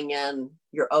 filling in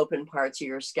your open parts of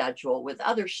your schedule with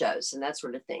other shows and that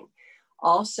sort of thing.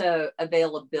 Also,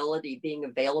 availability, being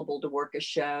available to work a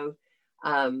show,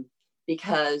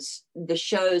 because the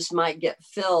shows might get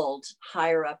filled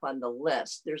higher up on the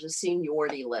list. There's a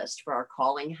seniority list for our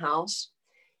calling house,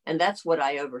 and that's what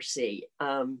I oversee,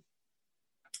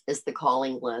 is the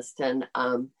calling list. And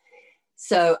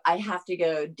so I have to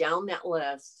go down that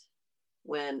list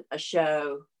when a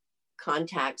show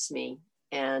contacts me,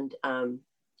 and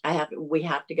we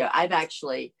have to go. I've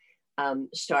actually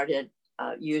started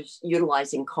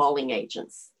utilizing calling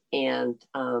agents, and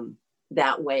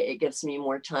that way it gives me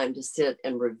more time to sit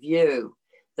and review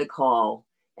the call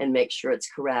and make sure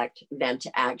it's correct than to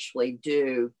actually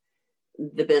do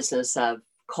the business of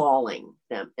calling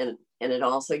them. And it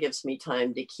also gives me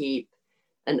time to keep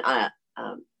an eye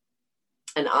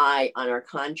on our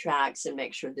contracts and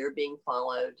make sure they're being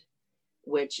followed,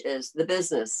 which is the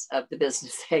business of the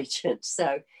business agent.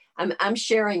 So I'm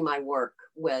sharing my work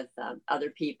with other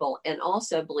people, and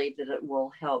also believe that it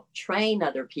will help train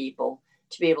other people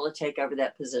to be able to take over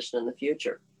that position in the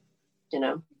future, you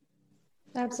know?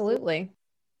 Absolutely.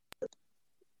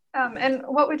 And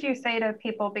what would you say to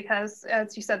people, because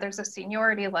as you said, there's a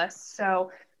seniority list.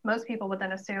 So most people would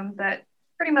then assume that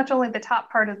pretty much only the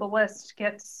top part of the list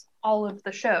gets all of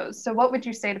the shows. So what would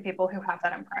you say to people who have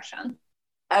that impression?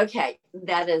 Okay,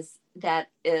 that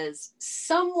is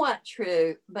somewhat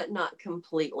true, but not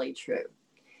completely true.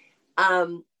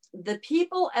 The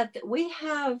people we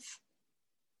have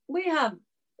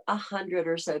 100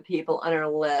 or so people on our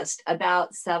list.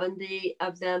 About 70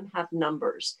 of them have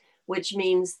numbers, which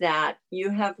means that you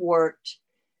have worked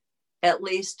at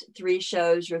least 3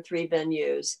 shows or 3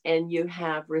 venues, and you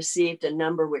have received a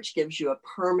number which gives you a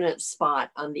permanent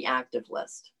spot on the active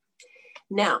list.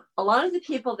 Now, a lot of the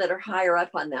people that are higher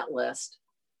up on that list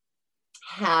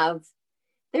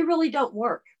they really don't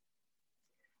work.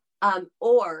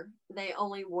 Or they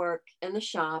only work in the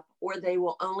shop, or they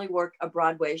will only work a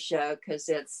Broadway show because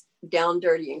it's down,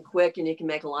 dirty, and quick, and you can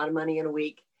make a lot of money in a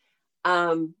week.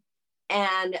 And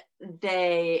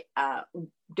they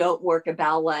don't work a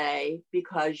ballet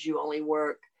because you only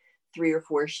work 3 or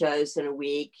 4 shows in a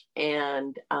week.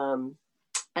 And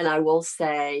I will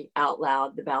say out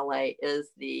loud, the ballet is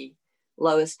the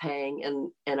lowest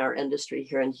paying in our industry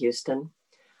here in Houston.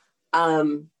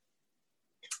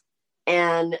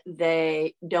 And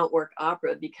they don't work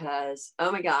opera because,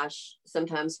 oh my gosh,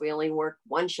 sometimes we only work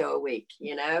 1 show a week,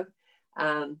 you know?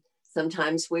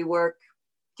 Sometimes we work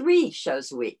 3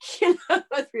 shows a week, you know,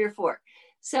 3 or 4.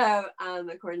 So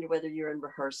according to whether you're in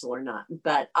rehearsal or not.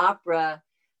 But opera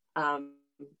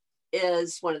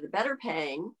is one of the better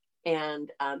paying,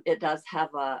 and it does have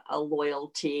a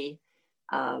loyalty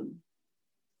bump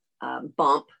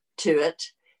to it,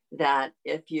 that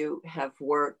if you have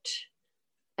worked,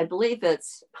 I believe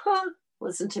it's,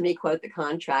 listen to me quote the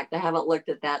contract. I haven't looked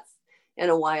at that in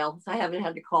a while. I haven't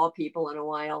had to call people in a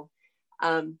while.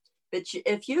 But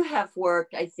if you have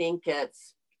worked, I think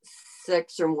it's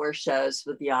 6 or more shows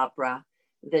with the opera,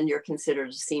 then you're considered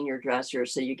a senior dresser.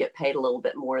 So you get paid a little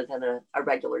bit more than a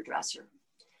regular dresser.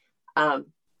 Well,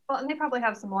 and they probably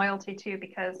have some loyalty too,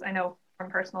 because I know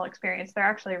from personal experience, they're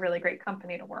actually a really great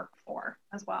company to work for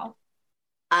as well.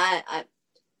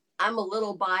 I'm a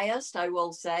little biased, I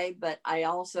will say, but I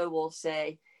also will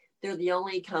say they're the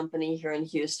only company here in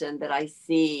Houston that I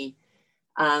see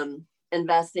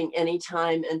investing any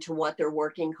time into what their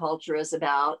working culture is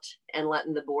about, and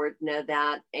letting the board know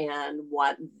that, and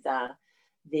what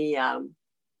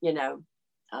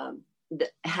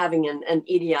having an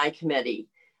EDI committee,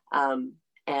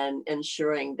 and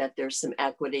ensuring that there's some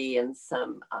equity and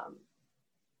some,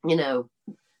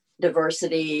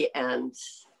 diversity, and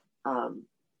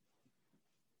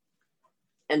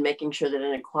making sure that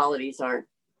inequalities aren't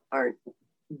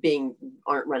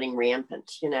running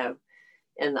rampant, you know,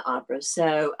 in the opera.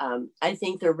 So I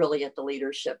think they're really at the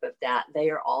leadership of that. They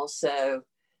are also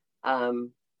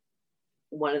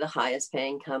one of the highest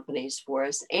paying companies for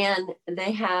us, and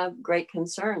they have great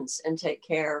concerns and take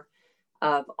care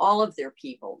of all of their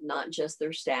people, not just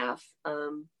their staff,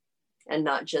 and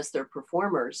not just their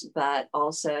performers, but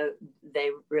also they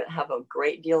have a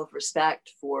great deal of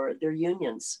respect for their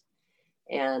unions.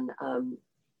 And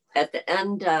at the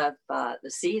end of the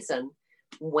season,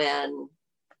 when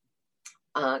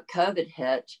COVID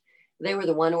hit, they were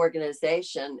the one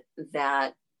organization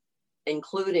that,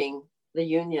 including the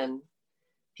union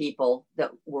people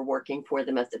that were working for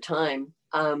them at the time,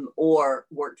 or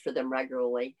worked for them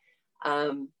regularly,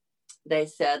 they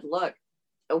said, look,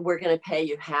 we're going to pay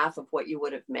you half of what you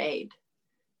would have made,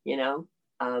 you know,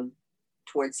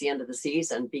 towards the end of the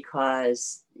season,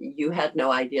 because you had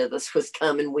no idea this was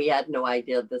coming. We had no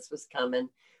idea this was coming.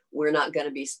 We're not going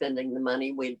to be spending the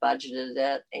money. We budgeted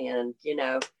it, and, you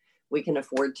know, we can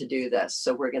afford to do this.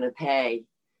 So we're going to pay,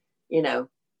 you know,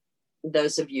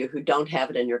 those of you who don't have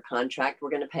it in your contract,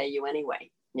 we're going to pay you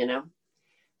anyway, you know?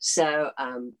 So,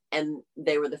 and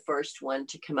they were the first one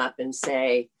to come up and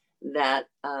say that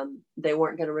they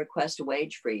weren't going to request a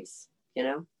wage freeze, you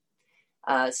know?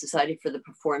 Society for the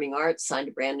Performing Arts signed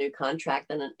a brand new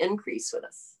contract and an increase with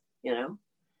us, you know?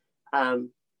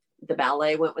 The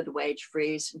ballet went with the wage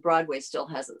freeze. Broadway still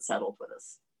hasn't settled with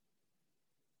us,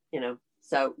 you know?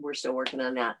 So we're still working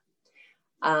on that.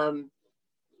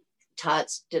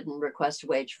 Tots didn't request a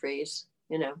wage freeze,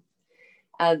 you know?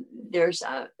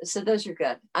 So those are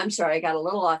good. I'm sorry, I got a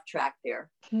little off track there.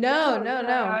 No,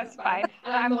 it's fine.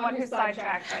 I'm the one who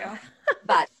sidetracked you.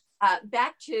 But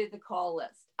back to the call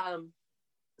list.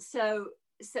 So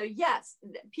yes,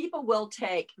 people will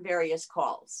take various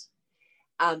calls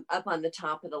up on the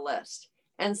top of the list.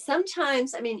 And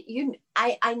sometimes, I mean,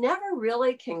 I never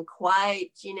really can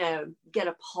quite, you know, get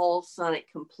a pulse on it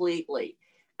completely.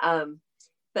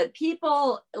 But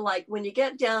people, like, when you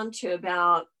get down to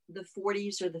about the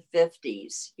 40s or the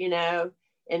 50s, you know,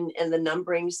 in the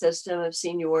numbering system of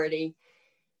seniority,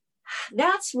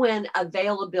 that's when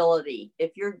availability,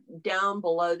 if you're down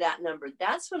below that number,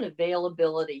 that's when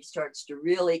availability starts to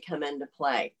really come into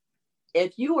play.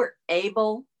 If you are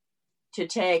able to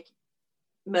take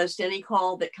most any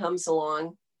call that comes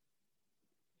along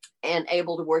and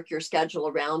able to work your schedule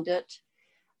around it,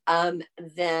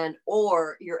 then,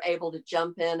 or you're able to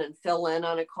jump in and fill in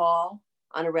on a call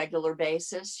on a regular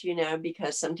basis, you know,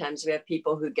 because sometimes we have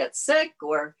people who get sick,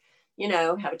 or, you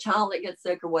know, have a child that gets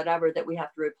sick or whatever, that we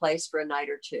have to replace for a night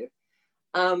or two.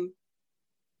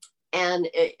 And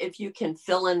if you can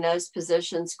fill in those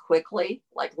positions quickly,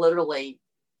 like literally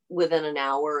within an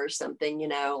hour or something, you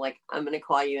know, like I'm going to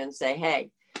call you and say,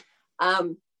 hey,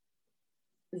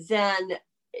 then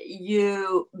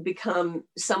you become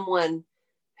someone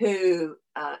who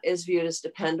is viewed as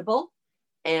dependable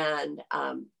and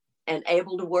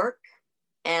able to work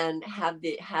and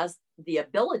has the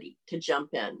ability to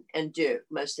jump in and do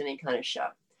most any kind of show.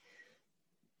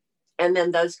 And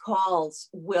then those calls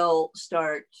will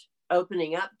start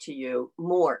opening up to you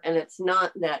more. And it's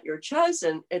not that you're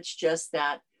chosen, it's just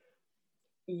that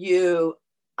you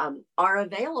are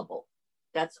available.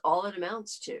 That's all it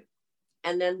amounts to.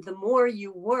 And then the more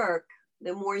you work,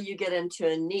 the more you get into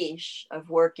a niche of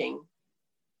working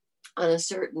on in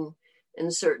certain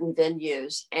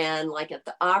venues. And like at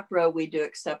the opera, we do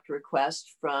accept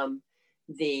requests from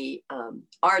the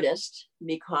artist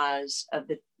because of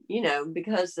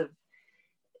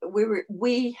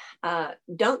we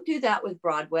don't do that with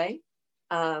Broadway.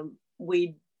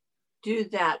 We do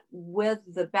that with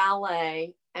the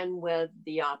ballet and with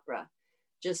the opera,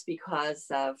 just because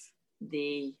of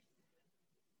the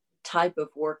type of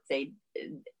work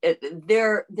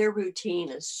their routine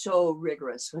is so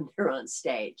rigorous when they're on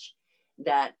stage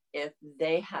that if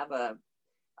they have a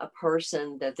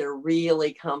person that they're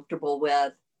really comfortable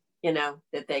with, you know,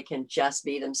 that they can just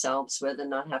be themselves with and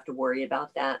not have to worry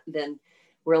about that, then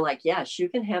we're like, yes, you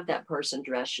can have that person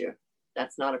dress you.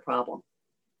 That's not a problem.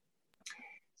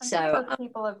 So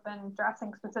people have been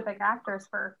dressing specific actors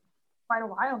for quite a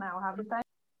while now, haven't they?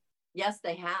 Yes,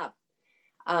 they have.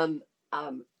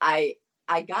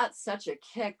 I got such a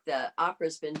kick that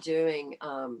opera's been doing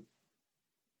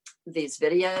these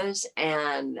videos,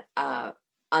 and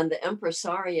on the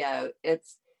Impresario, it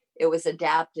was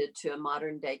adapted to a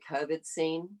modern day COVID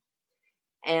scene.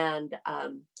 And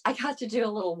I got to do a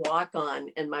little walk on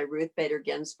in my Ruth Bader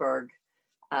Ginsburg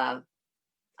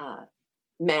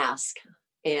mask.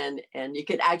 And you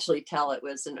could actually tell it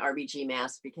was an RBG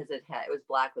mask because it was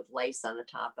black with lace on the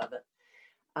top of it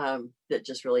that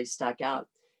just really stuck out.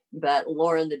 But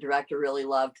Lauren, the director, really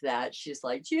loved that. She's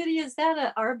like, Judy, is that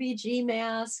an RBG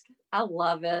mask? I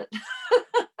love it.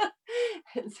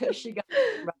 And so she got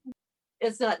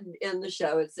it's not in the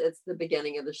show. It's the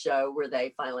beginning of the show where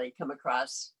they finally come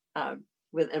across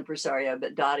with Impresario,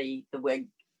 but Dottie, the wig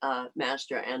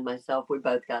master, and myself, we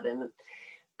both got in it.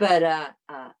 But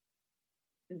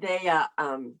they at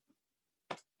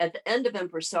the end of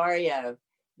Impresario,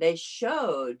 they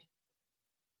showed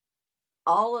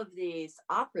all of these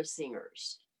opera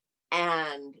singers,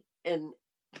 and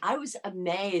I was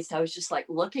amazed. I was just like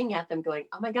looking at them going,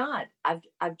 oh my God,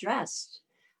 I've dressed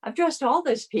all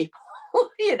those people.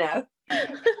 You know,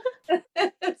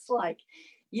 it's like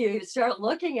you start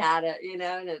looking at it, you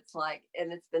know, and it's like,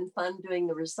 and it's been fun doing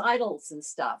the recitals and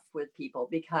stuff with people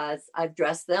because I've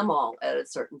dressed them all at a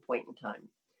certain point in time,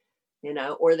 you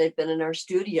know, or they've been in our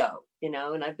studio, you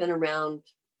know, and I've been around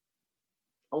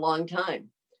a long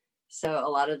time. So a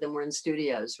lot of them were in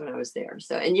studios when I was there.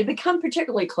 So, and you become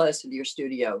particularly close with your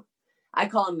studio. I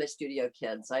call them my studio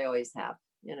kids. I always have,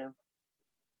 you know.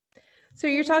 So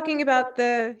you're talking about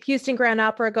the Houston Grand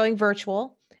Opera going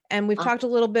virtual, and we've talked a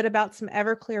little bit about some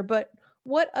Everclear, but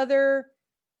what other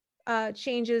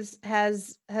changes have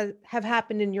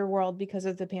happened in your world because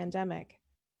of the pandemic?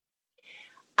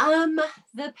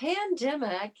 The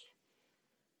pandemic,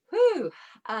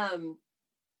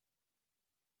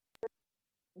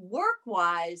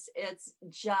 work-wise, it's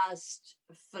just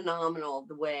phenomenal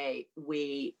the way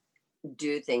we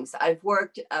do things. I've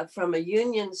worked from a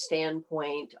union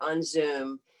standpoint on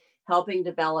Zoom, helping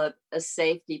develop a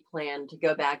safety plan to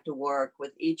go back to work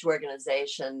with each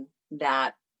organization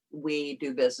that we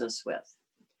do business with,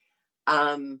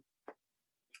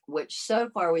 which so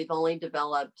far we've only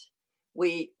developed,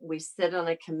 we sit on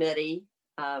a committee.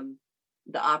 The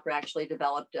opera actually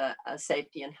developed a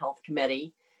safety and health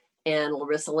committee, and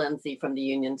Larissa Lindsay from the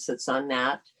union sits on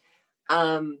that.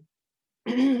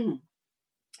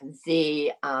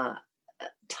 The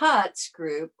TUTS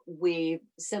group, we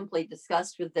simply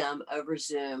discussed with them over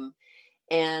Zoom.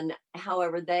 And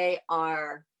however, they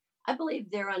are, I believe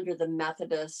they're under the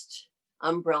Methodist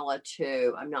umbrella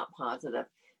too. I'm not positive.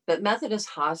 But Methodist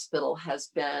Hospital has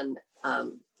been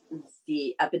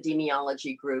the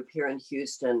epidemiology group here in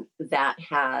Houston that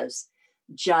has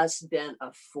just been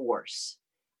a force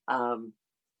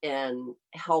in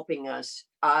helping us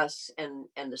and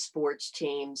the sports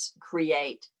teams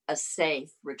create a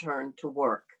safe return to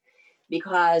work.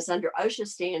 Because under OSHA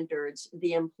standards,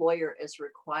 the employer is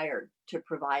required to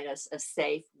provide us a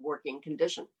safe working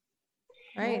condition.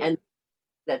 Right. And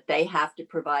that they have to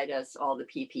provide us all the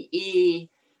PPE.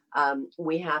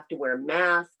 We have to wear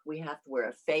masks. We have to wear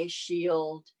a face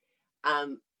shield.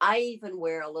 I even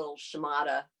wear a little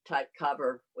Shimada type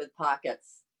cover with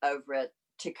pockets over it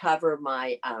to cover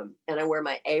my, and I wear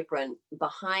my apron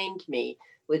behind me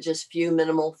with just few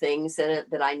minimal things in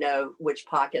it that I know which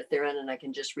pocket they're in, and I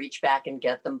can just reach back and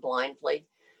get them blindly.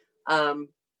 And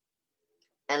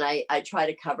I try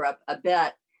to cover up a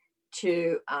bit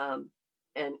to,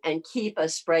 and keep a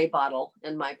spray bottle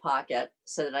in my pocket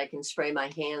so that I can spray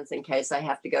my hands in case I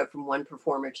have to go from one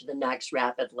performer to the next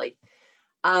rapidly.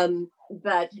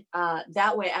 But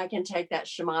that way I can take that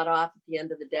Shimada off at the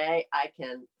end of the day. I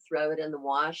can throw it in the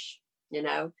wash,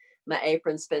 my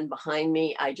apron's been behind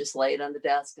me. I just lay it on the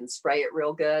desk and spray it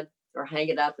real good, or hang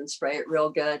it up and spray it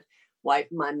real good,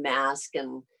 wipe my mask.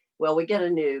 And well, we get a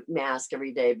new mask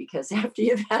every day because after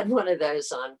you've had one of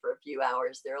those on for a few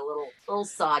hours, they're a little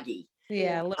soggy.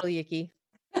 Yeah, a little yucky.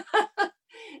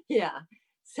 Yeah.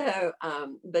 So,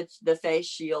 but the face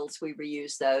shields, we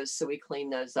reuse those. So we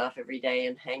clean those off every day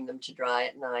and hang them to dry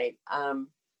at night.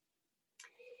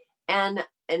 And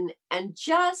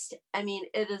just, I mean,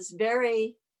 it is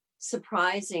very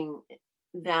surprising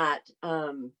that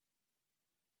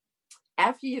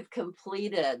after you've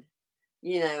completed,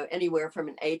 anywhere from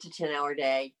an 8 to 10 hour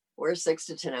day, or a 6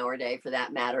 to 10 hour day for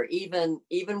that matter, even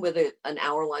with an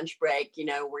hour lunch break,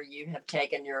 where you have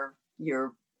taken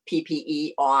your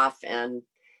PPE off and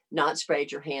not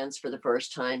sprayed your hands for the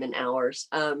first time in hours,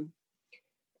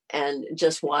 and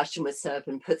just washed them with soap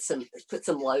and put some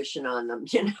lotion on them.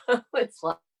 It's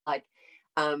like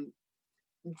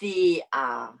the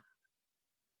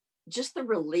just the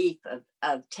relief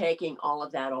of taking all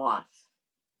of that off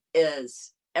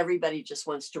is, everybody just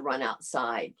wants to run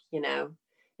outside, and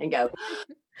go,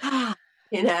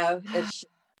 it's,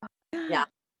 yeah.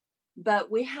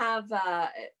 But we have,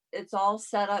 it's all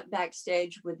set up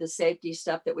backstage with the safety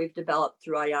stuff that we've developed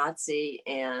through IATSE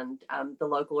and the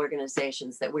local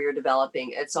organizations that we are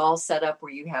developing. It's all set up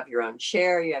where you have your own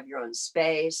chair, you have your own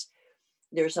space.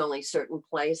 There's only certain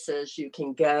places you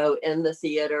can go in the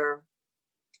theater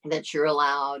that you're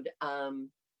allowed.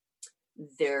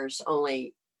 There's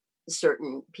only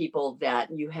certain people that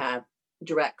you have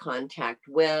direct contact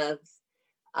with.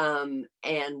 And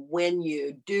when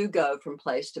you do go from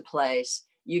place to place,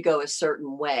 you go a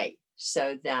certain way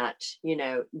so that,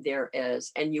 there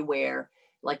is, and you wear,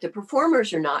 like, the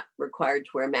performers are not required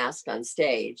to wear a mask on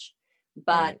stage,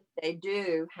 but right. They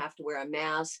do have to wear a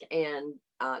mask and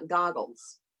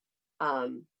goggles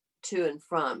to and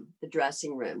from the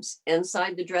dressing rooms.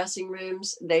 Inside the dressing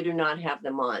rooms, they do not have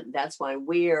them on. That's why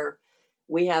we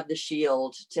have the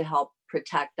shield to help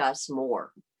protect us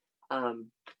more.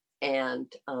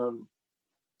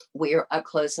 We're up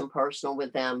close and personal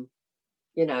with them,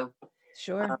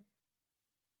 Sure.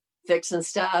 Fixing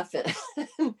stuff and,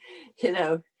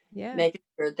 yeah. making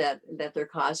sure that their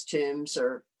costumes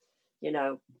are,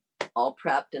 all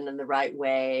prepped and in the right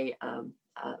way.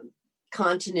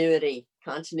 Continuity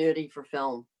for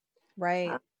film.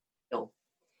 Right.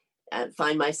 And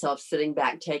find myself sitting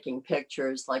back taking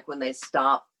pictures, like when they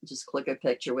stop, just click a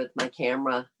picture with my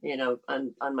camera,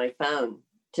 on my phone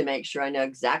to make sure I know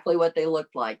exactly what they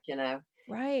looked like,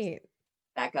 Right.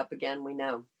 Back up again, we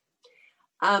know.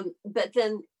 But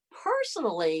then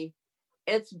personally,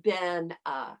 it's been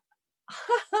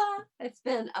it's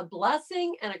been a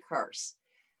blessing and a curse.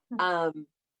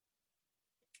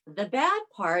 The bad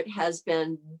part has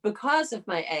been, because of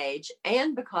my age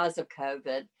and because of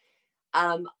COVID,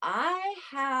 I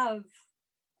have,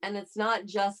 and it's not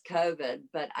just COVID,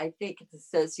 but I think it's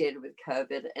associated with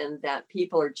COVID, and that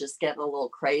people are just getting a little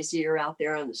crazier out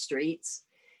there on the streets.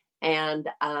 And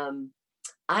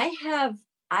I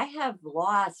have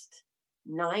lost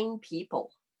 9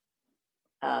 people.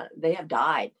 They have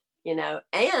died,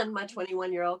 and my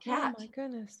 21-year-old cat. Oh my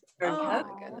goodness. Oh my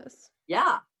goodness.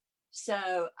 Yeah.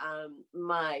 So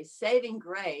my saving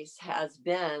grace has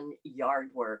been yard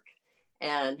work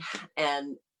and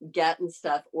getting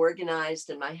stuff organized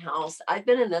in my house. I've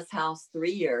been in this house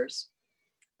 3 years.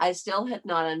 I still had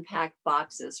not unpacked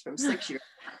boxes from 6 years.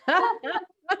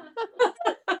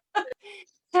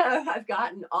 So I've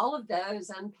gotten all of those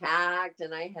unpacked,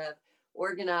 and I have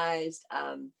organized.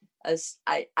 I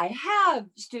have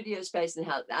studio space in the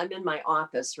house. I'm in my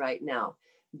office right now,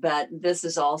 but this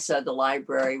is also the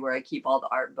library where I keep all the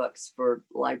art books for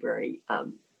library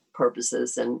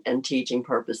purposes and teaching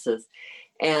purposes.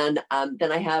 And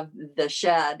then I have the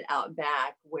shed out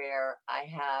back where I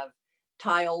have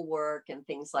tile work and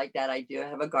things like that. I do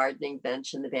have a gardening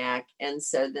bench in the back. And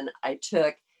so then I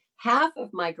took half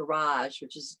of my garage,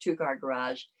 which is a 2-car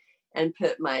garage, and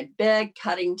put my big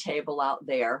cutting table out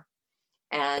there.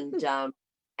 And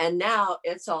And now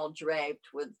it's all draped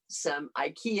with some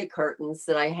IKEA curtains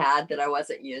that I had that I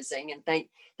wasn't using. And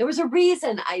there was a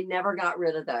reason I never got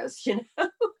rid of those, you know?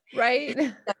 Right.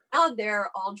 So now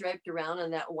they're all draped around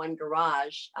in that one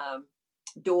garage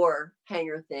door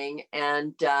hanger thing.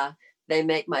 And they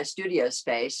make my studio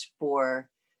space for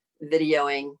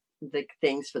videoing the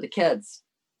things for the kids.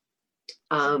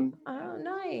 Oh,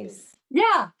 nice.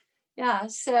 Yeah.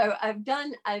 So I've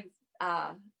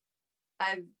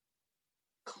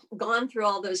gone through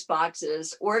all those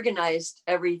boxes, organized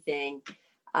everything.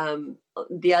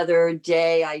 The other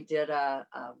day I did a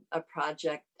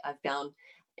project I found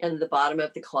in the bottom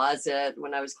of the closet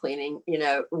when I was cleaning, you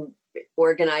know,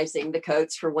 organizing the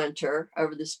coats for winter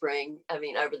over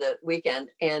the weekend.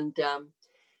 And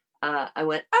I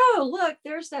went, oh, look,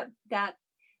 there's that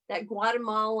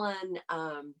Guatemalan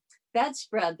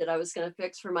bedspread that I was going to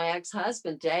fix for my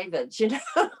ex-husband, David, you know.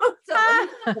 So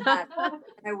I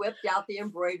whipped out the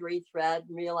embroidery thread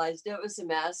and realized it was a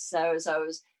mess. So as I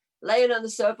was laying on the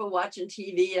sofa watching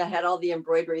TV, I had all the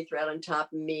embroidery thread on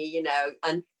top of me, you know,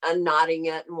 unknotting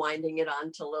it and winding it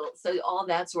onto so all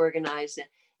that's organized.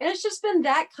 And it's just been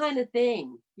that kind of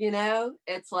thing, you know.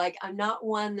 It's like I'm not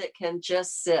one that can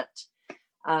just sit.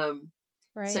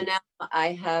 Right. So now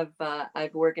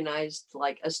I've organized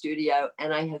like a studio,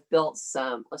 and I have built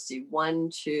some, 1,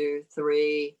 2,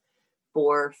 3,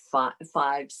 4,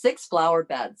 5, 6 flower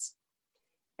beds.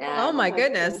 And oh my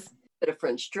goodness. Put a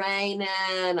French drain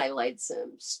in. I laid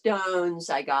some stones.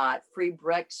 I got free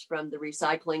bricks from the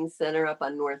recycling center up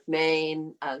on North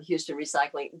Main, Houston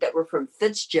Recycling, that were from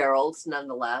Fitzgerald's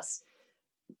nonetheless.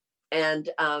 And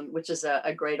which is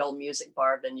a great old music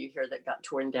bar venue here that got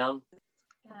torn down.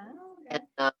 Oh, okay.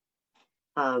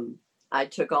 And I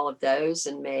took all of those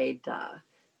and made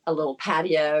a little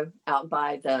patio out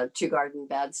by the 2 garden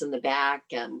beds in the back.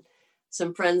 And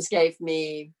some friends gave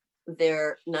me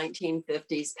their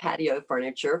 1950s patio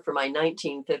furniture for my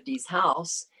 1950s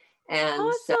house. And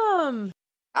awesome. So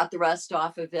got the rust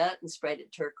off of it and sprayed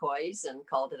it turquoise and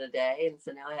called it a day. And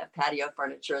so now I have patio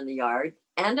furniture in the yard.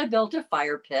 And I built a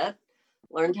fire pit,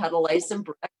 learned how to lay some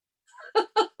bricks.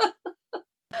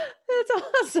 That's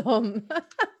awesome.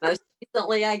 Most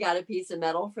recently, I got a piece of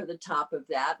metal for the top of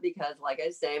that because, like I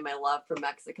say, my love for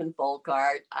Mexican folk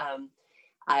art.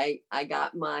 I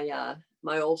got my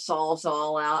my old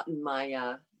Sawzall out and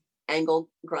my angle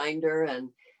grinder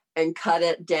and cut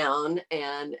it down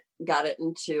and got it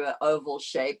into an oval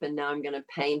shape. And now I'm going to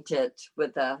paint it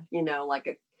with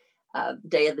like a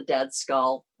Day of the Dead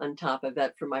skull on top of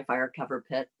it for my fire cover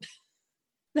pit.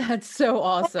 That's so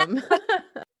awesome.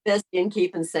 Busy and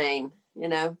keeping sane, you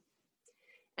know,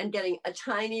 and getting a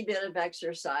tiny bit of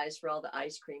exercise for all the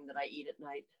ice cream that I eat at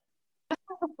night.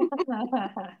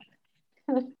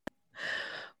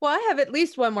 Well, I have at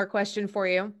least one more question for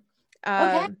you,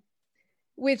 okay.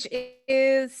 Which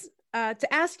is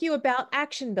to ask you about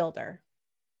Action Builder.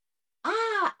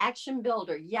 Action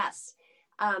Builder, yes.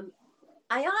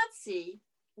 IATSE,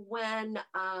 when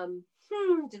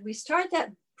did we start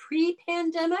that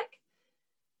pre-pandemic?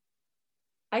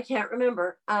 I can't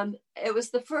remember. It was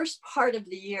the first part of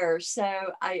the year. So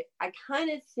I kind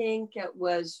of think it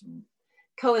was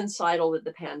coincidental with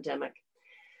the pandemic.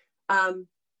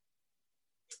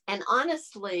 And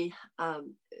honestly,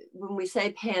 when we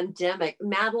say pandemic,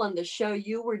 Madeline, the show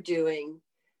you were doing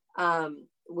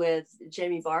with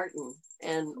Jamie Barton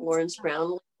and Lawrence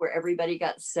Brownlee, where everybody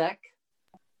got sick.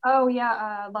 Oh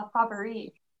yeah, La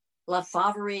Favorite. La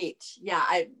Favorite. Yeah,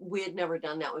 we had never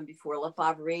done that one before. La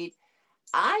Favorite.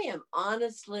 I am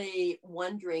honestly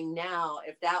wondering now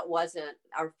if that wasn't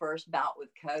our first bout with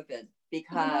COVID,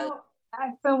 because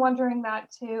I've been wondering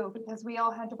that too, because we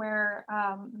all had to wear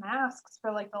masks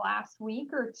for like the last week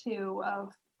or two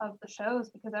of the shows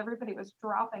because everybody was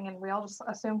dropping and we all just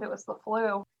assumed it was the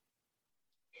flu.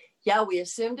 Yeah, we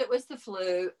assumed it was the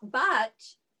flu, but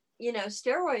you know,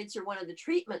 steroids are one of the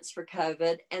treatments for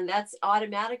COVID, and that's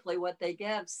automatically what they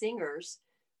give singers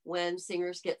when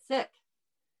singers get sick.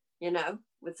 You know,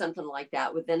 with something like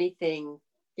that, with anything,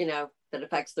 you know, that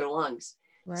affects their lungs.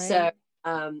 Right. So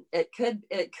it could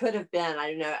have been,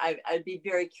 I don't know. I'd be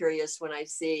very curious when I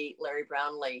see Larry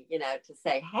Brownlee, you know, to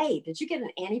say, hey, did you get an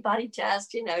antibody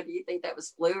test? You know, do you think that was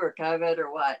flu or COVID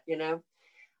or what, you know?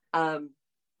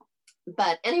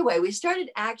 But anyway, we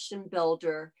started Action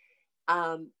Builder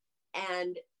and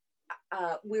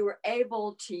we were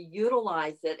able to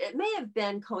utilize it. It may have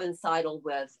been coincidental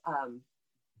with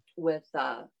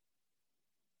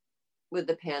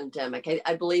the pandemic.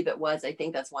 I believe it was. I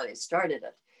think that's why they started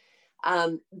it.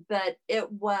 But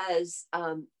it was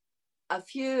a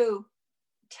few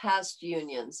test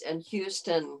unions, and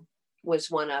Houston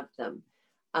was one of them,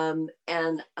 And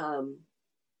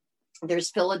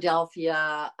there's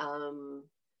Philadelphia,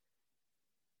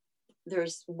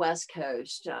 there's West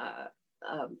Coast,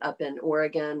 up in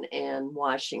Oregon and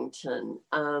Washington.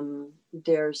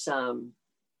 There's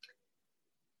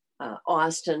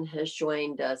Austin has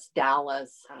joined us,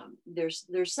 Dallas. There's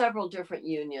several different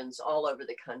unions all over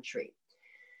the country.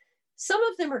 Some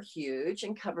of them are huge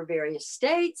and cover various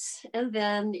states. And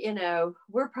then, you know,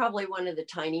 we're probably one of the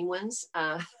tiny ones.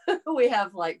 We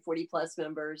have like 40 plus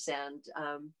members,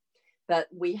 and but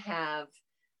we have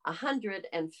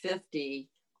 150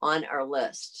 on our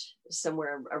list,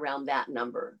 somewhere around that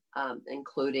number,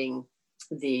 including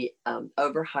the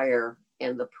overhire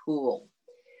and the pool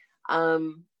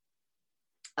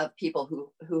of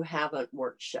people who haven't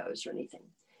worked shows or anything.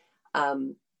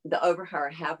 The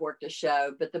overhire have worked a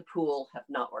show, but the pool have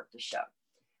not worked a show.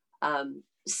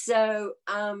 So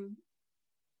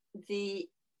the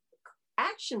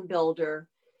Action Builder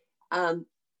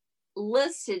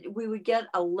listed, we would get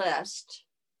a list.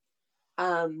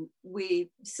 We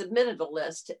submitted a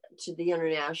list to the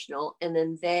International, and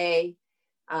then they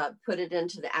put it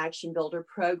into the Action Builder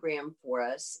program for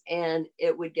us, and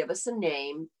it would give us a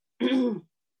name.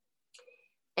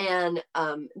 And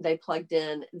they plugged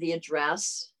in the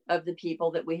address of the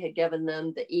people that we had given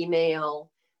them, the email,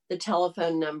 the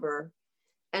telephone number.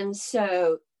 And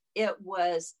so it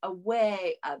was a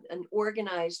way, an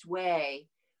organized way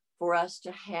for us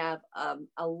to have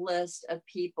a list of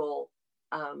people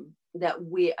that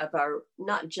we, of our,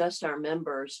 not just our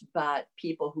members, but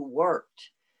people who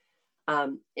worked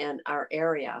in our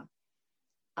area,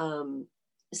 so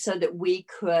that we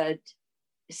could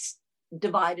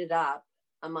divide it up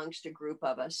amongst a group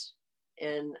of us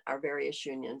in our various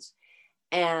unions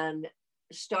and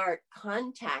start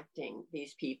contacting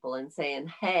these people and saying,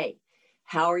 hey,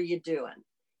 how are you doing?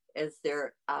 Is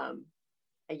there,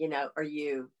 you know,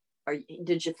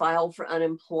 did you file for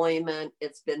unemployment?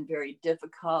 It's been very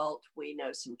difficult. We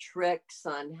know some tricks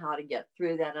on how to get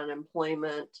through that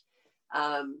unemployment,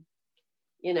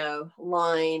 you know,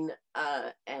 line,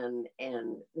 and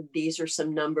these are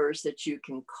some numbers that you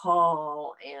can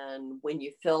call. And when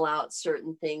you fill out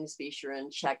certain things, be sure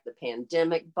and check the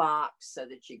pandemic box so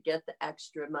that you get the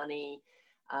extra money.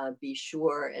 Be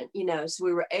sure, and you know, so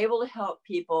we were able to help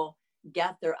people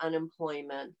get their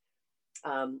unemployment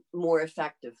more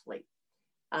effectively.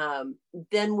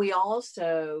 Then we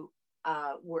also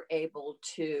were able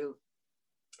to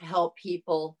help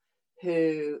people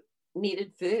who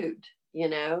needed food. You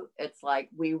know, it's like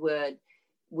we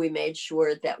made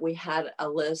sure that we had a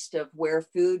list of where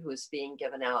food was being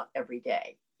given out every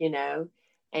day, you know,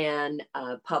 and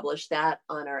published that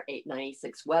on our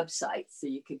 896 website. So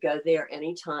you could go there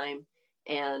anytime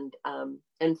and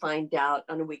find out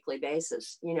on a weekly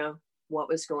basis, you know, what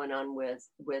was going on with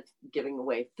giving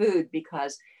away food,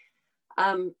 because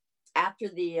after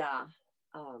the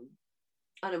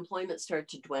unemployment started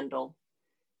to dwindle,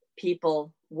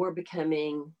 people were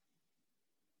becoming,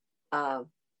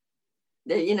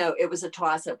 you know, it was a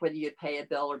toss up whether you'd pay a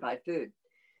bill or buy food.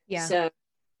 Yeah. So,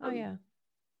 yeah.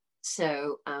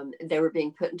 So they were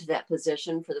being put into that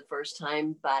position for the first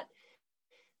time, but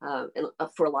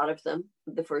for a lot of them,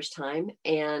 the first time.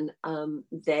 And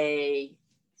they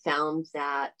found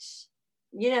that,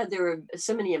 you know, there were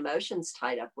so many emotions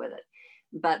tied up with it.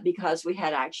 But because we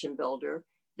had Action Builder,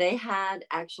 they had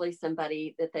actually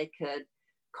somebody that they could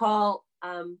call,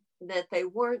 that they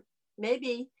weren't,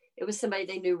 maybe it was somebody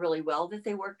they knew really well that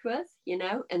they worked with, you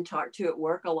know, and talked to at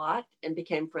work a lot and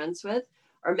became friends with.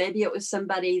 Or maybe it was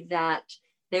somebody that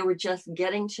they were just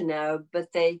getting to know,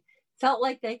 but they felt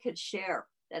like they could share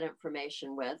that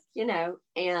information with, you know,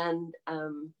 and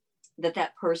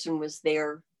that person was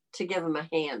there to give them a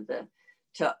hand,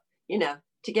 to, you know,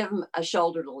 to give them a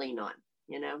shoulder to lean on,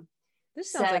 you know.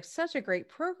 This sounds like such a great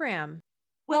program.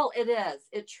 Well, it is.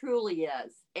 It truly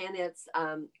is. And it's,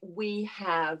 we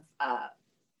have,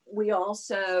 we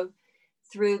also,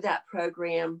 through that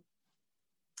program,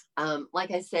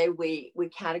 like I say, we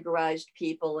categorized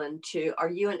people into, are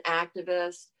you an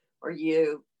activist, or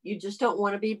you just don't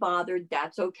want to be bothered?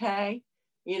 That's okay.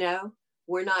 You know,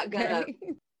 we're not going to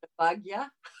bug you,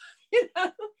 you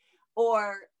know,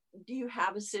 or do you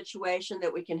have a situation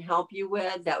that we can help you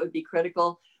with? That would be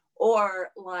critical. Or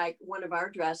like one of our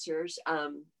dressers,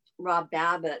 Rob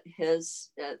Babbitt, his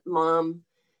mom,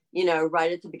 you know,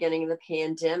 right at the beginning of the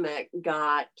pandemic,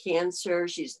 got cancer.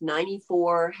 She's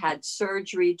 94, had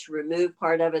surgery to remove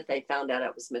part of it. They found out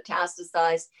it was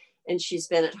metastasized, and she's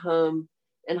been at home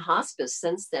in hospice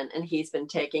since then. And he's been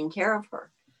taking care of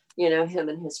her, you know, him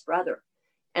and his brother.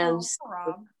 And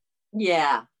Rob.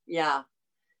 Yeah.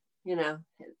 You know,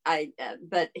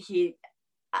 but he,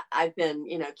 I've been,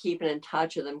 keeping in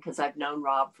touch with him because I've known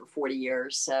Rob for 40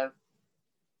 years. So,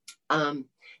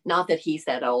 not that he's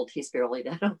that old, he's barely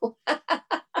that old.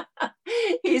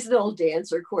 He's an old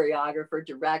dancer, choreographer,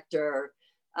 director,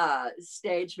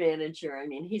 stage manager. I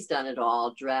mean, he's done it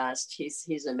all, dressed.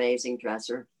 He's an amazing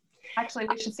dresser. Actually,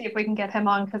 we should see if we can get him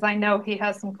on because I know he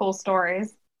has some cool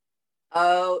stories.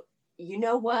 Oh, you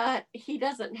know what? He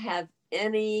doesn't have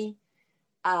any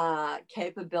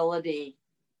capability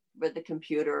with the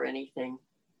computer or anything.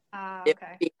 Okay. It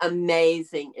would be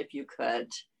amazing if you could,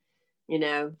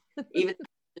 even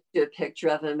do a picture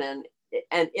of him and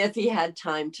if he had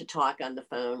time to talk on the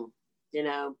phone,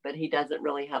 but he doesn't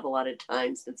really have a lot of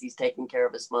time since he's taking care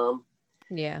of his mom.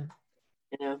 Yeah.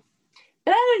 But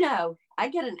I don't know. I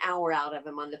get an hour out of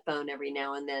him on the phone every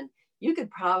now and then. You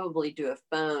could probably do a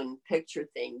phone picture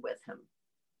thing with him.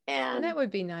 And that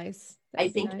would be nice. I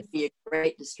think it'd be a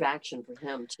great distraction for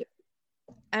him too.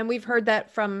 And we've heard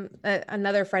that from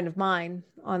another friend of mine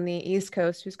on the East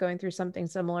Coast who's going through something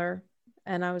similar.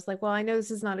 And I was like, well, I know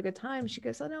this is not a good time. She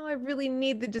goes, oh no, I really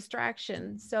need the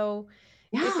distraction. So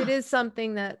if it is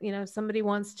something that, somebody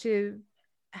wants to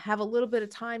have a little bit of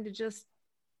time to just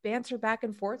banter back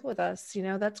and forth with us,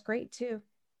 that's great too.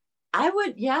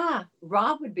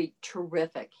 Rob would be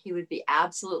terrific. He would be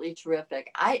absolutely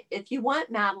terrific. If you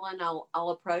want, Madeline, I'll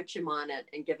approach him on it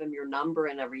and give him your number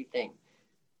and everything.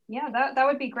 Yeah, that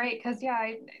would be great. Cause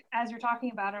as you're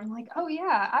talking about it, I'm like, oh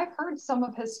yeah, I've heard some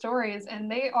of his stories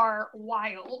and they are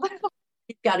wild.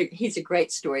 He's a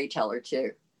great storyteller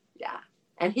too. Yeah.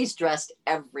 And he's dressed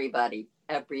everybody.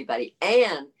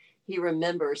 And he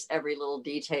remembers every little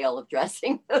detail of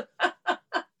dressing.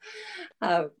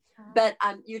 But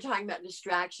you're talking about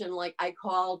distraction. Like I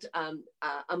called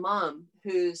a mom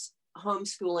who's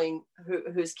homeschooling,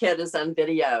 whose kid is on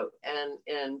video and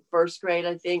in first grade,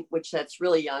 I think, which that's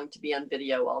really young to be on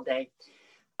video all day.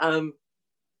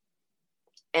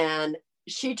 And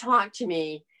she talked to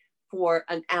me for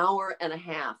an hour and a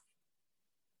half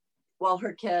while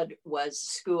her kid was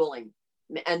schooling.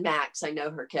 And Max, I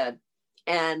know her kid.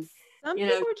 And some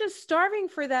people are just starving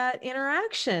for that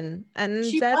interaction. And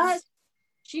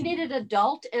she needed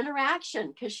adult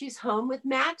interaction because she's home with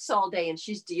Max all day and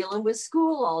she's dealing with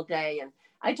school all day. And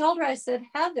I told her, I said,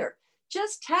 Heather,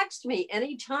 just text me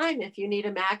anytime if you need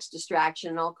a Max distraction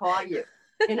and I'll call you,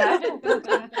 And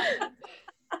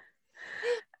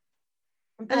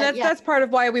that's part of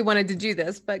why we wanted to do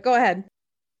this, but go ahead.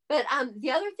 But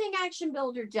the other thing Action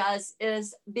Builder does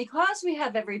is because we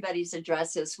have everybody's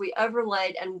addresses, we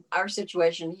overlaid, and our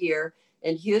situation here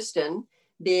in Houston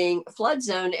being flood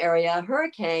zone area,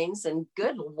 hurricanes, and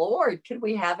good Lord, could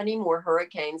we have any more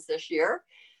hurricanes this year?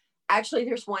 Actually,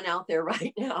 there's one out there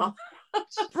right now.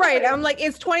 Right. I'm like,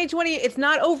 it's 2020. It's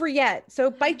not over yet.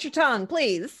 So bite your tongue,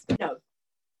 please. No.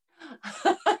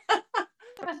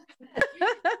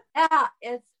 Yeah,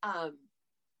 it's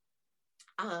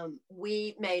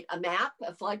we made a map,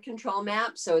 a flood control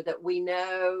map, so that we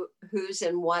know who's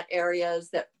in what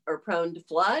areas that are prone to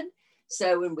flood.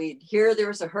 So when we'd hear there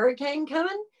was a hurricane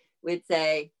coming, we'd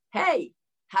say, hey,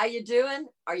 how you doing?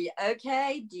 Are you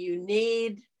okay? Do you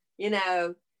need,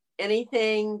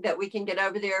 anything that we can get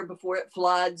over there before it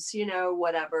floods,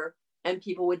 whatever. And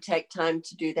people would take time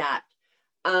to do that.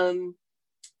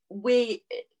 We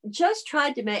just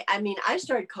tried to I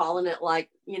started calling it like,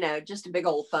 just a big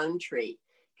old phone tree,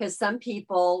 because some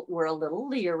people were a little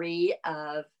leery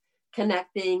of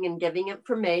connecting and giving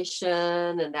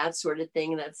information and that sort of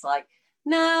thing. And it's like,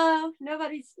 no,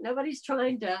 nobody's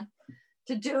trying to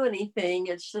do anything.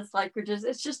 It's just like,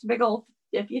 it's just a big old,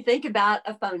 if you think about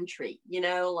a phone tree,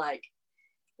 like,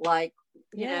 I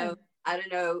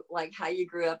don't know, like how you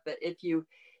grew up, but if you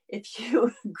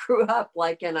grew up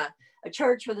like in a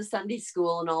church with a Sunday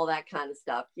school and all that kind of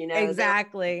stuff,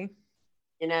 exactly,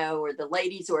 or the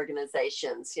ladies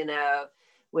organizations,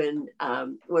 when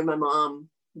my mom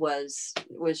was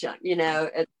young,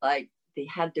 it's like they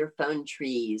had their phone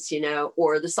trees,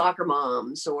 or the soccer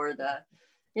moms or the,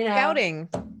 scouting.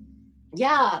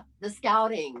 Yeah. The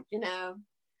scouting,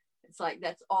 it's like,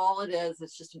 that's all it is.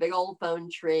 It's just a big old phone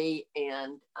tree.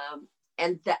 And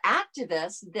the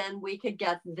activists, then we could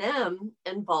get them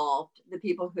involved. The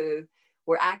people who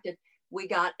were active, we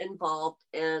got involved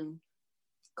in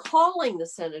calling the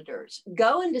senators,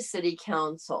 going to city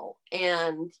council,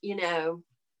 and,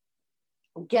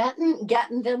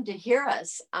 getting them to hear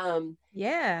us.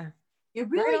 Yeah. You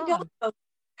really don't know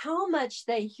how much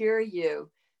they hear you.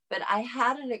 But I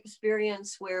had an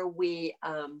experience where we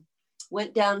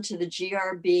went down to the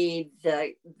GRB.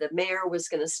 The mayor was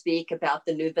going to speak about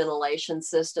the new ventilation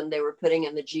system they were putting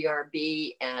in the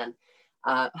GRB and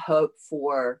hope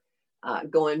for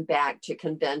going back to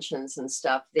conventions and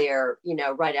stuff there,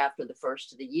 right after the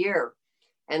first of the year.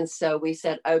 And so we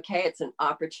said, okay, it's an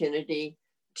opportunity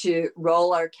to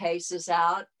roll our cases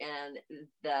out. And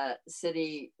the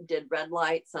city did red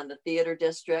lights on the theater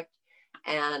district,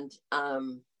 and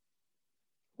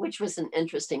which was an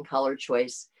interesting color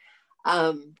choice. But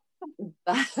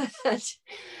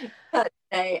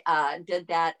they did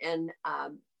that. And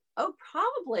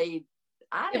probably,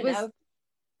 I don't know.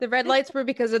 The red lights were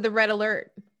because of the red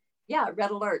alert. Yeah,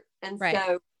 red alert. And right.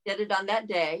 So did it on that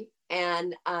day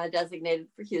and designated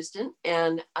for Houston.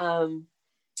 And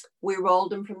we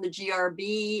rolled them from the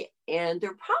GRB, and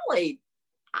there were probably,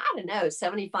 I don't know,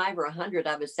 75 or 100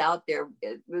 of us out there.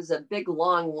 It was a big,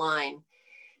 long line.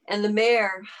 And the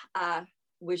mayor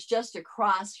was just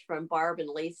across from Barb and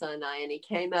Lisa and I, and he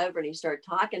came over and he started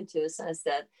talking to us. And I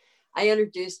said, I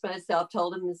introduced myself,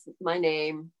 told him my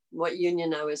name, what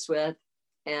union I was with,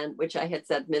 and which I had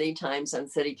said many times on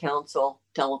city council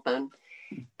telephone.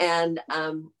 And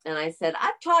I said,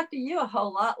 I've talked to you a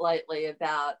whole lot lately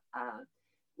about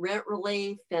rent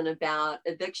relief and about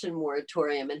eviction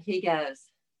moratorium. And he goes,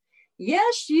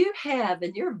 yes, you have.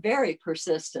 And you're very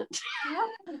persistent.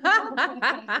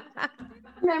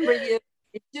 Remember, you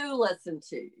do listen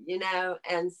to,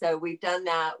 and so we've done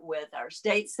that with our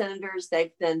state senators.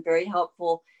 They've been very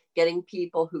helpful getting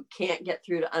people who can't get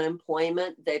through to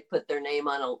unemployment. They put their name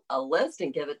on a list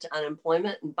and give it to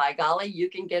unemployment. And by golly, you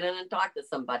can get in and talk to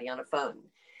somebody on a phone.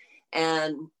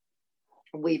 And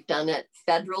we've done it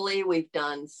federally. We've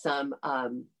done some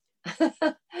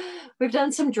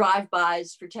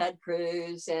drive-bys for Ted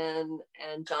Cruz and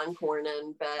John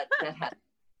Cornyn, but that has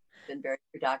been very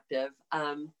productive.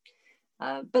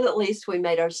 But at least we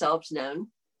made ourselves known,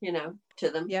 to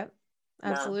them. Yep,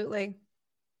 absolutely.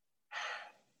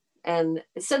 And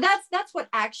so that's what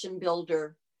Action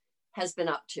Builder has been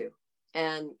up to,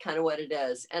 and kind of what it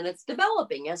is. And it's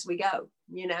developing as we go,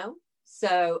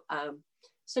 So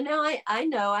now I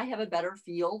know I have a better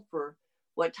feel for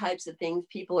what types of things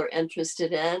people are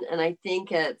interested in. And I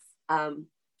think it's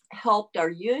helped our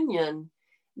union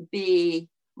be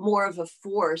more of a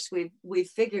force. We've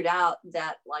figured out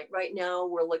that, like, right now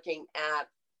we're looking at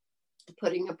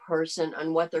putting a person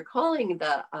on what they're calling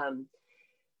the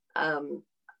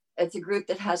it's a group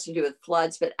that has to do with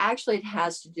floods, but actually it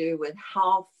has to do with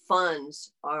how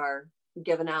funds are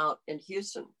given out in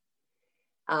Houston.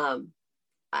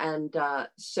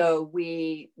 So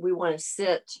we want to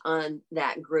sit on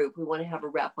that group. We want to have a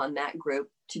rep on that group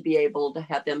to be able to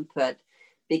have input,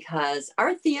 because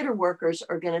our theater workers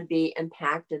are going to be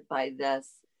impacted by this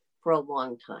for a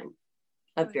long time.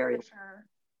 Sure.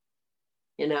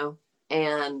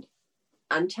 And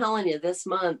I'm telling you, this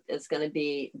month is going to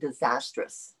be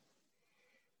disastrous.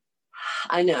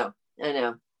 I know.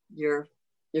 You're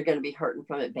going to be hurting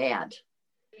from it bad.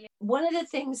 One of the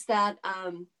things that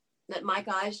Mike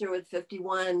Eisner with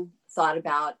 51 thought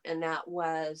about, and that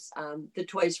was the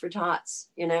Toys for Tots,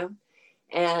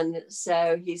 And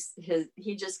so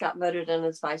he just got voted in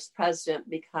as vice president,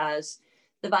 because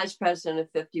the vice president of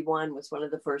 51 was one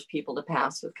of the first people to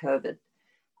pass with COVID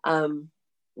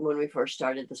when we first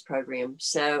started this program.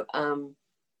 So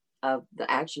the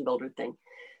Action Builder thing.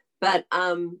 But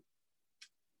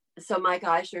so Mike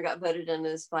Eisner got voted in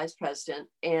as vice president,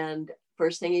 and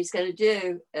first thing he's going to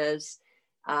do is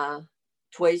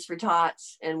Toys for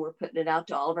Tots, and we're putting it out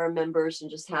to all of our members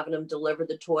and just having them deliver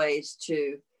the toys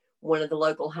to one of the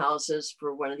local houses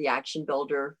for one of the Action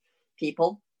Builder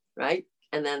people, right?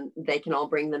 And then they can all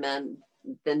bring them in.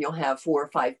 Then you'll have 4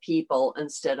 or 5 people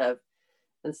instead of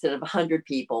 100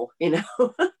 people,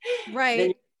 Right.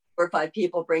 Then 4 or 5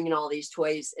 people bringing all these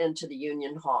toys into the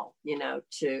Union Hall,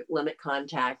 to limit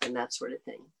contact and that sort of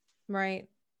thing. Right.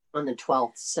 On the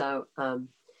 12th. So,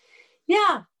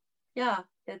 yeah,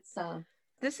 it's.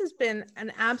 This has been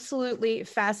an absolutely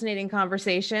fascinating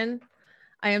conversation.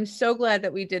 I am so glad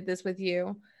that we did this with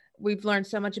you. We've learned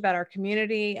so much about our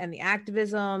community and the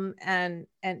activism, and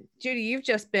Judy, you've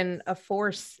just been a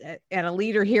force and a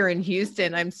leader here in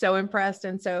Houston. I'm so impressed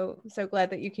and so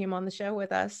glad that you came on the show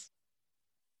with us.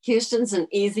 Houston's an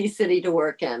easy city to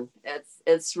work in.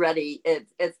 It's ready.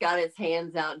 It's got its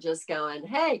hands out, just going,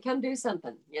 hey, come do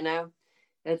something.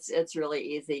 It's really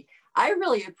easy. I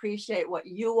really appreciate what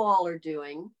you all are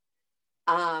doing.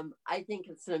 I think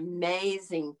it's an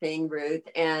amazing thing, Ruth,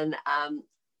 and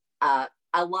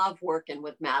I love working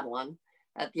with Madeline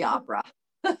at the opera.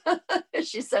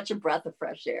 She's such a breath of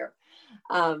fresh air.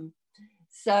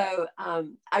 So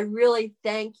I really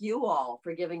thank you all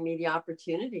for giving me the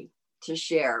opportunity to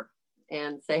share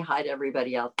and say hi to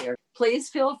everybody out there. Please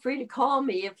feel free to call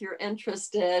me if you're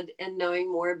interested in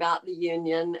knowing more about the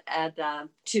union at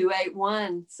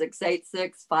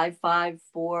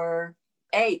 281-686-5548.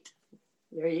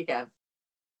 There you go.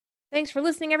 Thanks for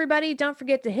listening, everybody. Don't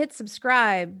forget to hit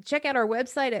subscribe. Check out our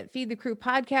website at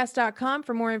feedthecrewpodcast.com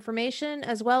for more information,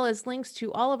 as well as links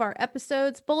to all of our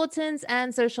episodes, bulletins,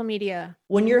 and social media.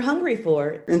 When you're hungry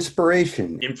for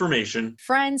inspiration, information,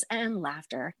 friends, and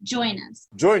laughter, join us.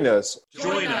 Join us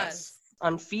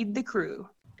On Feed the Crew.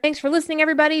 Thanks for listening,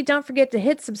 everybody. Don't forget to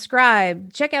hit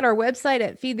subscribe. Check out our website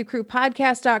at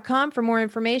feedthecrewpodcast.com for more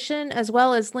information, as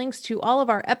well as links to all of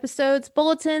our episodes,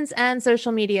 bulletins, and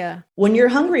social media. When you're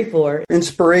hungry for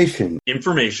inspiration,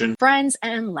 information, friends,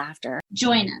 and laughter,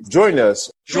 join us. Join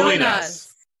us join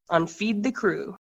us on Feed the Crew.